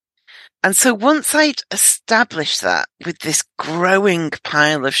 right? And so once I'd established that with this growing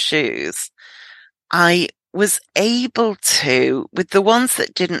pile of shoes, I was able to, with the ones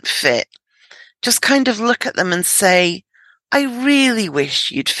that didn't fit, just kind of look at them and say, I really wish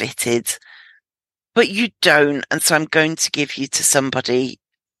you'd fitted, but you don't. And so I'm going to give you to somebody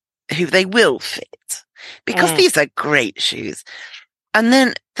who they will fit because these are great shoes. And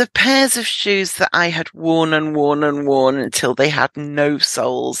then the pairs of shoes that I had worn and worn and worn until they had no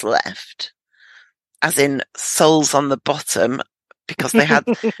soles left, as in soles on the bottom, because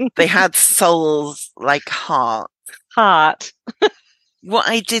they had soles like heart. What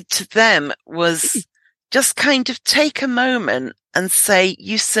I did to them was just kind of take a moment and say,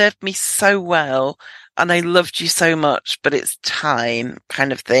 you served me so well and I loved you so much, but it's time,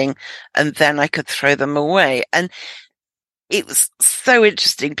 kind of thing. And then I could throw them away. And it was so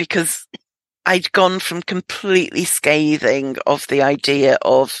interesting because I'd gone from completely scathing of the idea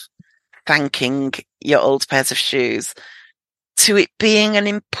of thanking your old pairs of shoes to it being an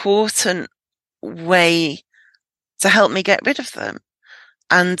important way to help me get rid of them.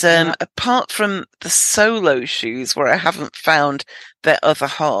 And apart from the solo shoes where I haven't found their other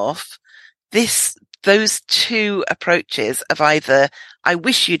half, those 2 approaches of either I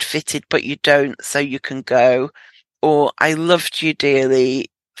wish you'd fitted but you don't, so you can go, or I loved you dearly,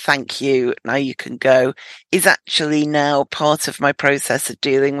 thank you, now you can go, is actually now part of my process of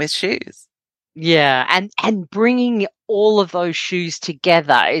dealing with shoes. Yeah, and bringing all of those shoes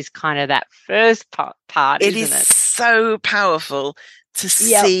together is kind of that first part, It isn't is it? so powerful to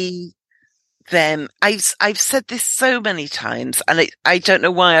see them. I've said this so many times, and I don't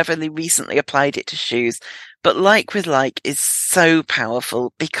know why I've only recently applied it to shoes, but like with like is so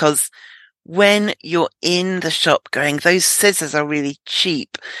powerful because when you're in the shop going, those scissors are really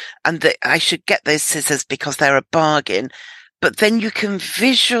cheap and I should get those scissors because they're a bargain. But then you can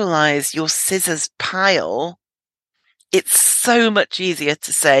visualize your scissors pile. It's so much easier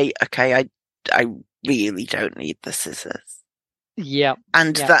to say, okay, I really don't need the scissors. Yeah.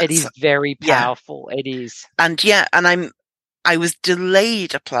 And it is very powerful. Yeah. It is. And I was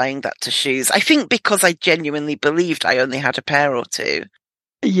delayed applying that to shoes. I think because I genuinely believed I only had a pair or 2.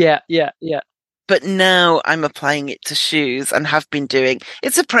 Yeah. But now I'm applying it to shoes and have been doing,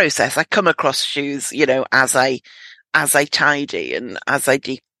 it's a process. I come across shoes, as I tidy and as I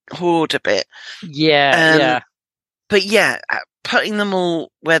hoard a bit. Yeah. But putting them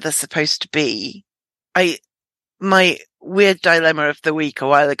all where they're supposed to be. My weird dilemma of the week a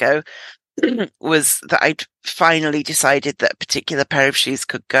while ago was that I'd finally decided that a particular pair of shoes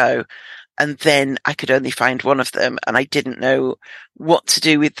could go. And then I could only find one of them and I didn't know what to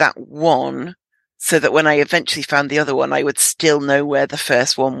do with that one so that when I eventually found the other one, I would still know where the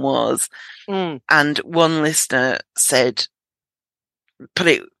first one was. And one listener said, put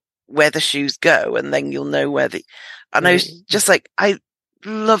it where the shoes go and then you'll know where and I was just like, I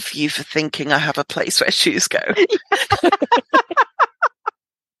love you for thinking I have a place where shoes go.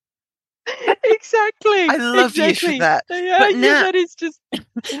 Exactly. I love you for that. Yeah, but now, that is just.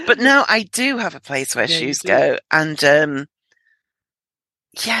 But now I do have a place where shoes go, and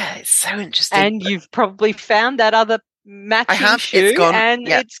it's so interesting. And you've probably found that other matching shoe, it's gone.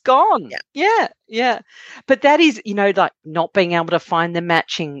 It's gone. Yeah. But that is, like not being able to find the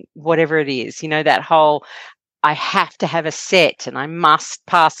matching whatever it is. That whole. I have to have a set and I must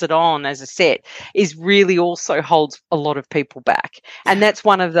pass it on as a set is really also holds a lot of people back. And that's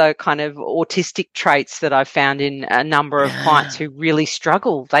one of the kind of autistic traits that I've found in a number of clients who really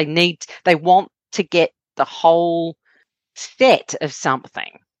struggle. They want to get the whole set of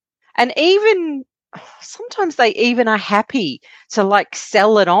something. And even sometimes they even are happy to like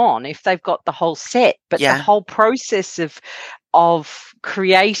sell it on if they've got the whole set. But the whole process of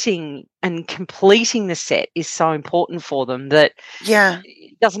creating and completing the set is so important for them that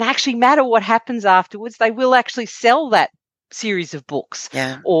it doesn't actually matter what happens afterwards. They will actually sell that series of books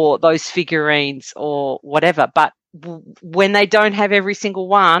or those figurines or whatever. But when they don't have every single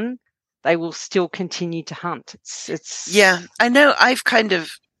one, they will still continue to hunt. I know. I can't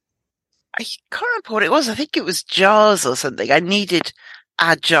remember what it was. I think it was jars or something. I needed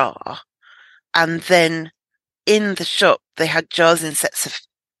a jar, and then in the shop they had jars in sets of.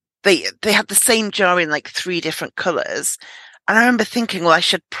 They had the same jar in like 3 different colours, and I remember thinking, well, I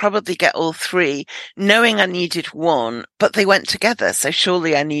should probably get all 3, knowing I needed one, but they went together, so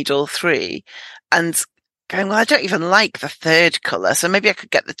surely I need all 3. And going, well, I don't even like the 3rd colour, so maybe I could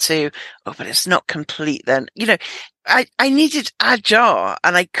get the 2. Oh, but it's not complete then. You know, I needed a jar,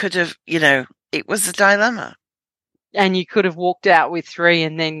 and I could have, you know, it was a dilemma. And you could have walked out with 3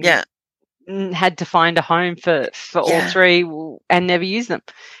 and then had to find a home for all 3 and never use them.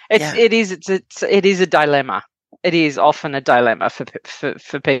 It is a dilemma. It is often a dilemma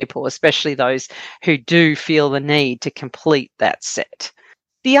for people, especially those who do feel the need to complete that set.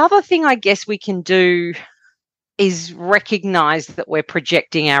 The other thing I guess we can do is recognize that we're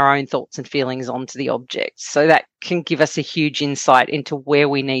projecting our own thoughts and feelings onto the objects. So that can give us a huge insight into where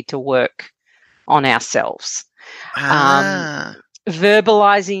we need to work on ourselves.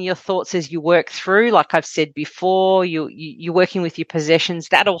 Verbalizing your thoughts as you work through, like I've said before, you're working with your possessions.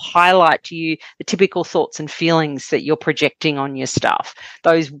 That'll highlight to you the typical thoughts and feelings that you're projecting on your stuff.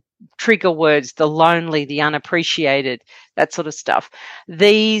 Those trigger words, the lonely, the unappreciated, that sort of stuff.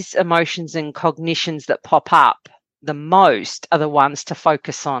 These emotions and cognitions that pop up the most are the ones to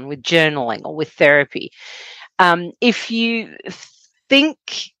focus on with journaling or with therapy. If you think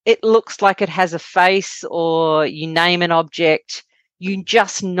it looks like it has a face or you name an object, you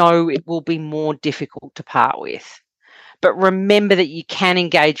just know it will be more difficult to part with. But remember that you can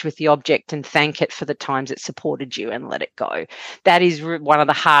engage with the object and thank it for the times it supported you and let it go. That is one of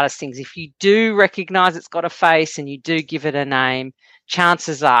the hardest things. If you do recognize it's got a face and you do give it a name,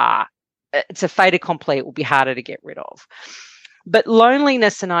 chances are it's a fait accompli. It will be harder to get rid of. But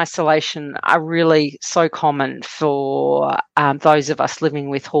loneliness and isolation are really so common for those of us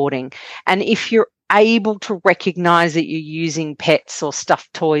living with hoarding. And if you're able to recognize that you're using pets or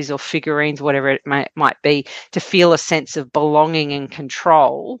stuffed toys or figurines, whatever it might be, to feel a sense of belonging and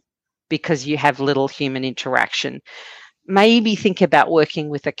control because you have little human interaction, maybe think about working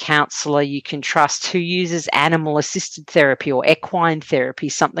with a counsellor you can trust who uses animal-assisted therapy or equine therapy,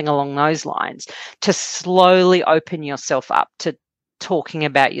 something along those lines, to slowly open yourself up to talking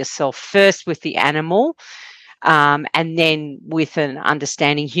about yourself first with the animal and then with an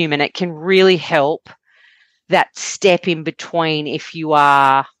understanding human. It can really help that step in between if you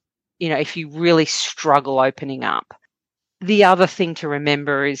are, if you really struggle opening up. The other thing to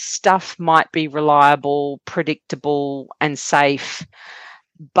remember is stuff might be reliable, predictable, and safe,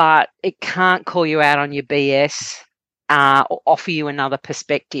 but it can't call you out on your BS or offer you another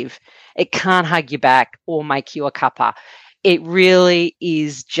perspective. It can't hug you back or make you a cuppa. It really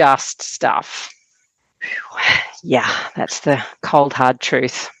is just stuff. Yeah, that's the cold, hard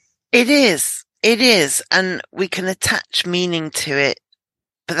truth. It is. It is. And we can attach meaning to it,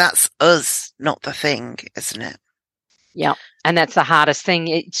 but that's us, not the thing, isn't it? Yeah. And that's the hardest thing.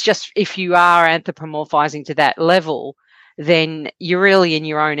 It's just if you are anthropomorphizing to that level, then you're really in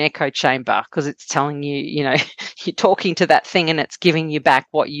your own echo chamber because it's telling you, you're talking to that thing and it's giving you back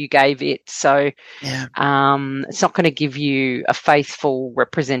what you gave it. So it's not going to give you a faithful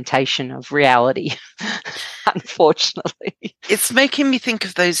representation of reality, unfortunately. It's making me think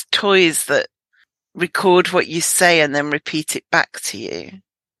of those toys that record what you say and then repeat it back to you.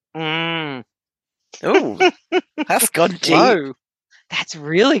 Oh, that's gone deep. Whoa, that's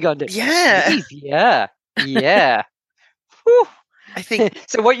really gone deep. Yeah. Jeez, yeah. Whew. I think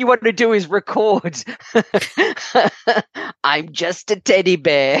so. What you want to do is record. I'm just a teddy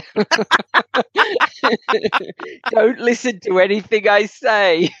bear. Don't listen to anything I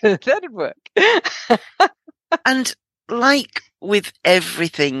say. That'd work. And like with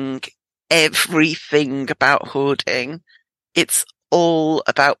everything about hoarding, it's all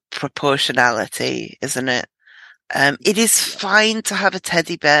about proportionality, isn't it? It is fine to have a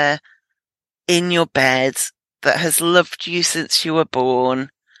teddy bear in your bed that has loved you since you were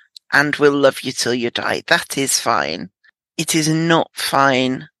born and will love you till you die. That is fine. It is not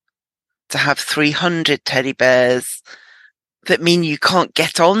fine to have 300 teddy bears that mean you can't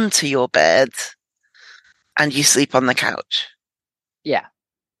get onto your bed and you sleep on the couch. Yeah,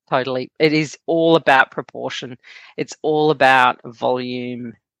 Totally. It is all about proportion. It's all about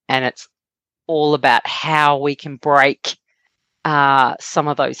volume, and it's all about how we can break some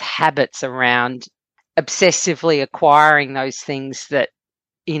of those habits around obsessively acquiring those things that,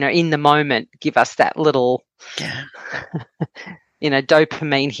 in the moment give us that little,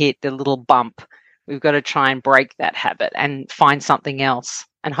 dopamine hit, the little bump. We've got to try and break that habit and find something else,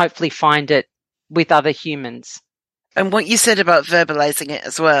 and hopefully find it with other humans. And what you said about verbalizing it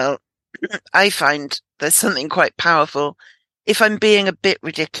as well, I find there's something quite powerful. If I'm being a bit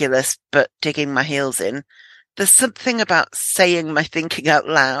ridiculous, but digging my heels in, there's something about saying my thinking out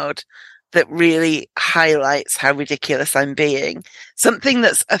loud that really highlights how ridiculous I'm being. Something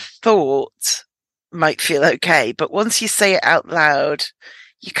that's a thought might feel okay, but once you say it out loud,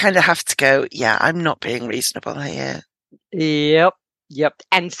 you kind of have to go, yeah, I'm not being reasonable here. Yep.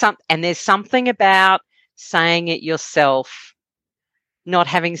 And there's something about saying it yourself, not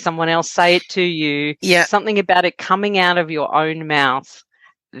having someone else say it to you. Yeah. Something about it coming out of your own mouth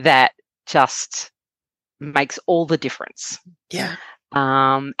that just makes all the difference. Yeah.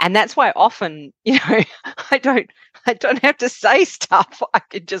 And that's why often, I don't have to say stuff. I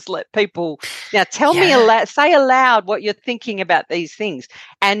can just let people now tell me say aloud what you're thinking about these things.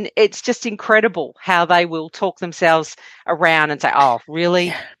 And it's just incredible how they will talk themselves around and say, oh, really?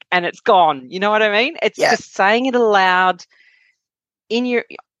 Yeah. And it's gone. You know what I mean? It's just saying it aloud on your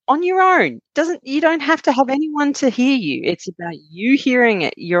own. You don't have to have anyone to hear you. It's about you hearing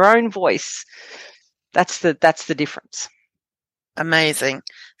it, your own voice. That's the difference. Amazing.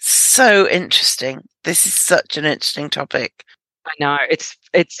 So interesting. This is such an interesting topic. I know, it's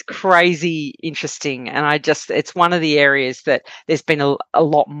crazy interesting, and it's one of the areas that there's been a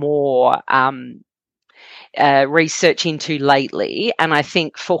lot more research into lately, and I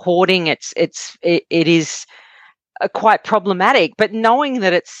think for hoarding, it is quite problematic. But knowing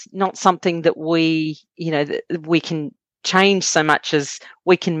that it's not something that we can change so much as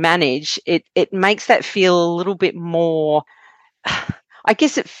we can manage, it makes that feel a little bit more. I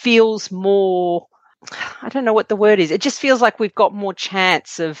guess it feels more, I don't know what the word is. It just feels like we've got more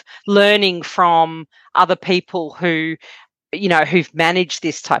chance of learning from other people who, who've managed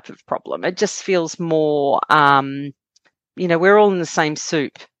this type of problem. It just feels more, we're all in the same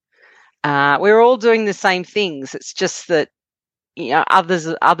soup. We're all doing the same things. It's just that,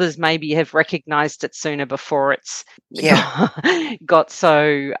 others maybe have recognized it sooner before it's got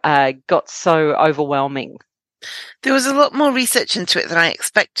so overwhelming. There was a lot more research into it than I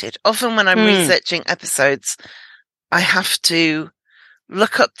expected. Often when I'm researching episodes, I have to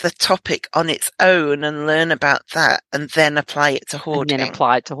look up the topic on its own and learn about that and then apply it to hoarding.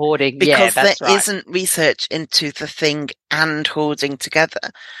 Because there isn't research into the thing and hoarding together.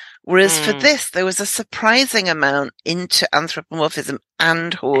 Whereas for this, there was a surprising amount into anthropomorphism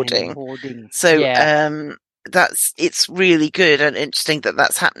and hoarding. So it's really good and interesting that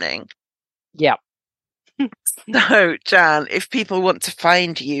that's happening. Yeah. So, Jan, if people want to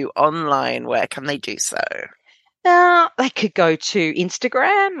find you online, where can they do so? They could go to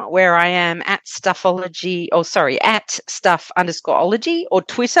Instagram, where I am at Stuffology, at Stuff_ology, or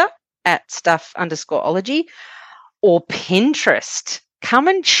Twitter at Stuff_ology, or Pinterest. Come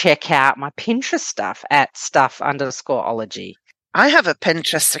and check out my Pinterest stuff at Stuff_ology. I have a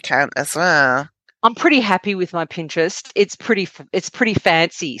Pinterest account as well. I'm pretty happy with my Pinterest. It's pretty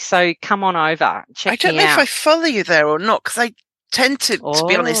fancy. So come on over. Check me out. I don't know if I follow you there or not, because I tend to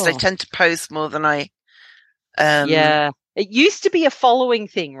be honest, I tend to post more than I. Yeah. It used to be a following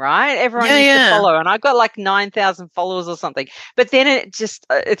thing, right? Everyone used to follow, and I got like 9,000 followers or something. But then it just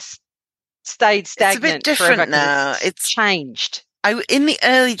it's stayed stagnant. It's a bit different now. It's changed. In the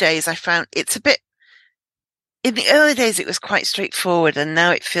early days, I found it's a bit. In the early days, it was quite straightforward, and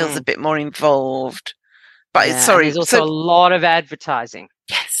now it feels a bit more involved. But there's also a lot of advertising.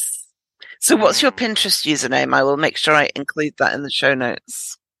 Yes. So what's your Pinterest username? I will make sure I include that in the show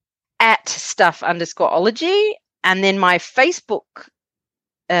notes. At Stuff_ology. And then my Facebook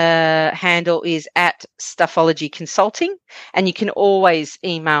handle is at Stuffology Consulting. And you can always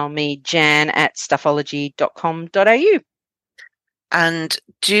email me, jan@stuffology.com.au. And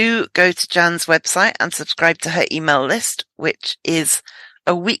do go to Jan's website and subscribe to her email list, which is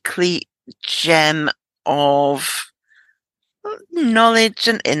a weekly gem of knowledge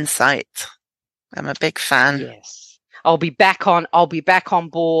and insight. I'm a big fan. Yes. I'll be back on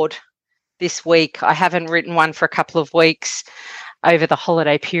board this week. I haven't written one for a couple of weeks over the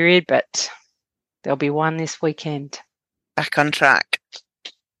holiday period, but there'll be one this weekend. Back on track.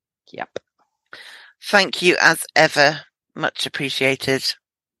 Yep. Thank you as ever. Much appreciated.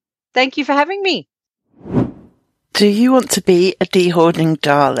 Thank you for having me. To Do you want to be a de-hoarding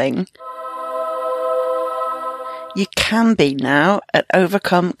darling? You can be now at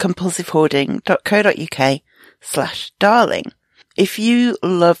overcomecompulsivehoarding.co.uk/darling. If you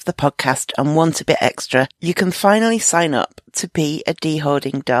love the podcast and want a bit extra, you can finally sign up to be a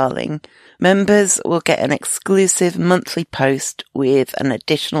de-hoarding darling. Members will get an exclusive monthly post with an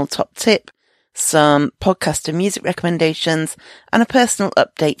additional top tip, some podcast and music recommendations, and a personal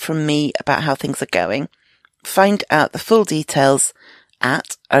update from me about how things are going. Find out the full details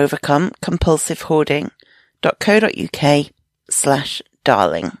at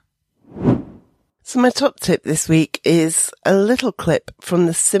overcomecompulsivehoarding.co.uk/darling. So my top tip this week is a little clip from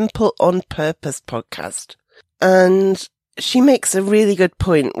the Simple on Purpose podcast. And she makes a really good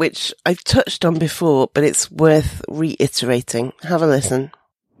point, which I've touched on before, but it's worth reiterating. Have a listen.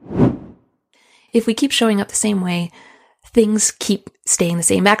 If we keep showing up the same way, things keep staying the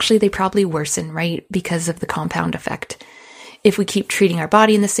same. Actually, they probably worsen, right? Because of the compound effect. If we keep treating our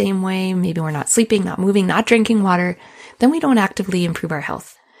body in the same way, maybe we're not sleeping, not moving, not drinking water, then we don't actively improve our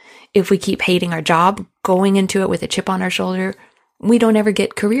health. If we keep hating our job, going into it with a chip on our shoulder, we don't ever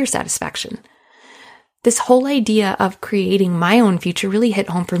get career satisfaction. This whole idea of creating my own future really hit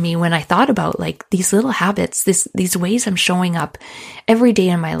home for me when I thought about like these little habits, these ways I'm showing up every day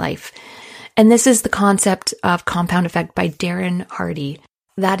in my life. And this is the concept of compound effect by Darren Hardy.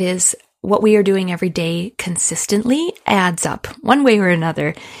 That is, what we are doing every day consistently adds up one way or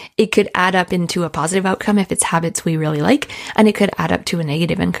another. It could add up into a positive outcome if it's habits we really like, and it could add up to a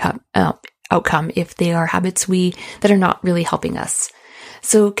negative outcome if they are habits that are not really helping us.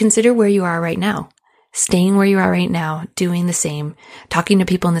 So consider where you are right now. Staying where you are right now, doing the same, talking to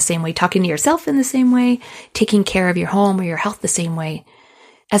people in the same way, talking to yourself in the same way, taking care of your home or your health the same way.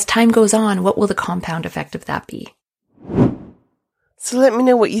 As time goes on, what will the compound effect of that be? So let me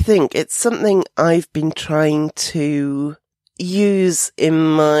know what you think. It's something I've been trying to use in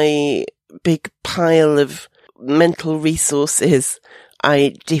my big pile of mental resources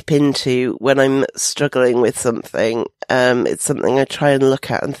I dip into when I'm struggling with something. It's something I try and look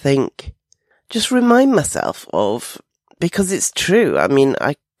at and think, just remind myself of, because it's true. I mean,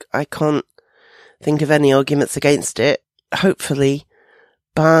 I can't think of any arguments against it. Hopefully,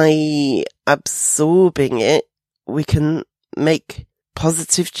 by absorbing it, we can make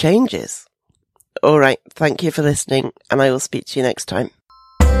positive changes. All right. Thank you for listening, and I will speak to you next time.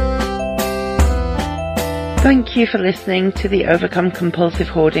 Thank you for listening to the Overcome Compulsive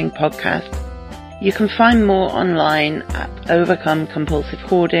Hoarding podcast. You can find more online at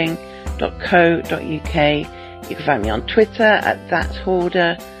overcomecompulsivehoarding.co.uk. You can find me on Twitter at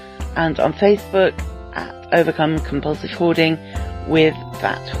thathoarder and on Facebook at Overcome Compulsive Hoarding with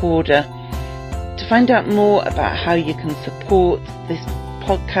That Hoarder. To find out more about how you can support this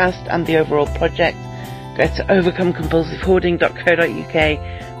podcast and the overall project, go to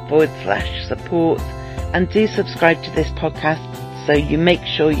overcomecompulsivehoarding.co.uk/support and do subscribe to this podcast so you make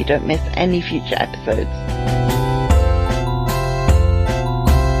sure you don't miss any future episodes.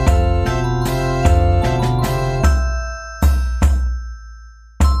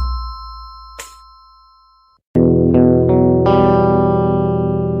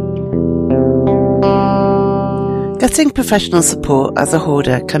 Getting professional support as a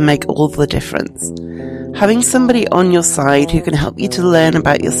hoarder can make all the difference. Having somebody on your side who can help you to learn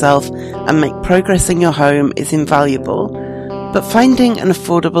about yourself and make progress in your home is invaluable, but finding an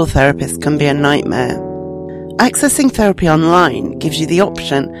affordable therapist can be a nightmare. Accessing therapy online gives you the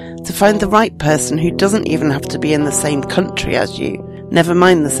option to find the right person who doesn't even have to be in the same country as you, never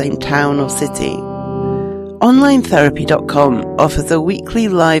mind the same town or city. OnlineTherapy.com offers a weekly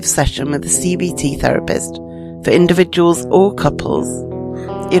live session with a CBT therapist for individuals or couples.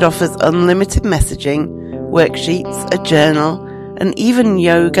 It offers unlimited messaging, worksheets, a journal, and even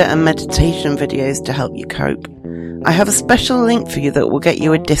yoga and meditation videos to help you cope. I have a special link for you that will get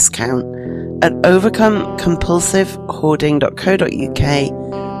you a discount at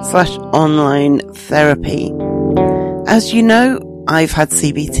overcomecompulsivehoarding.co.uk/online therapy. As you know, I've had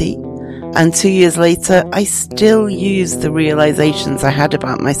CBT, and 2 years later, I still use the realizations I had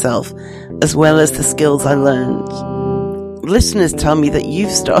about myself, as well as the skills I learned. Listeners tell me that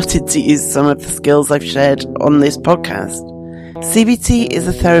you've started to use some of the skills I've shared on this podcast. CBT is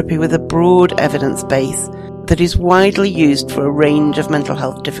a therapy with a broad evidence base that is widely used for a range of mental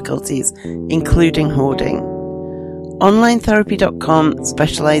health difficulties, including hoarding. OnlineTherapy.com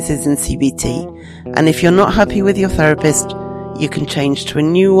specializes in CBT, and if you're not happy with your therapist, you can change to a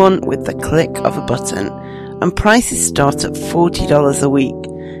new one with the click of a button, and prices start at $40 a week,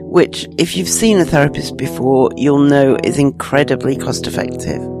 which, if you've seen a therapist before, you'll know is incredibly cost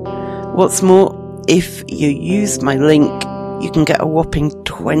effective. What's more, if you use my link, you can get a whopping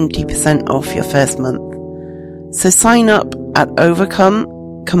 20% off your first month. So sign up at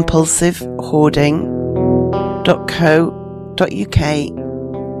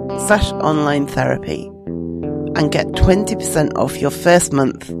overcomecompulsivehoarding.co.uk/online therapy and get 20% off your first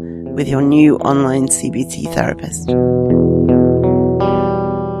month with your new online CBT therapist.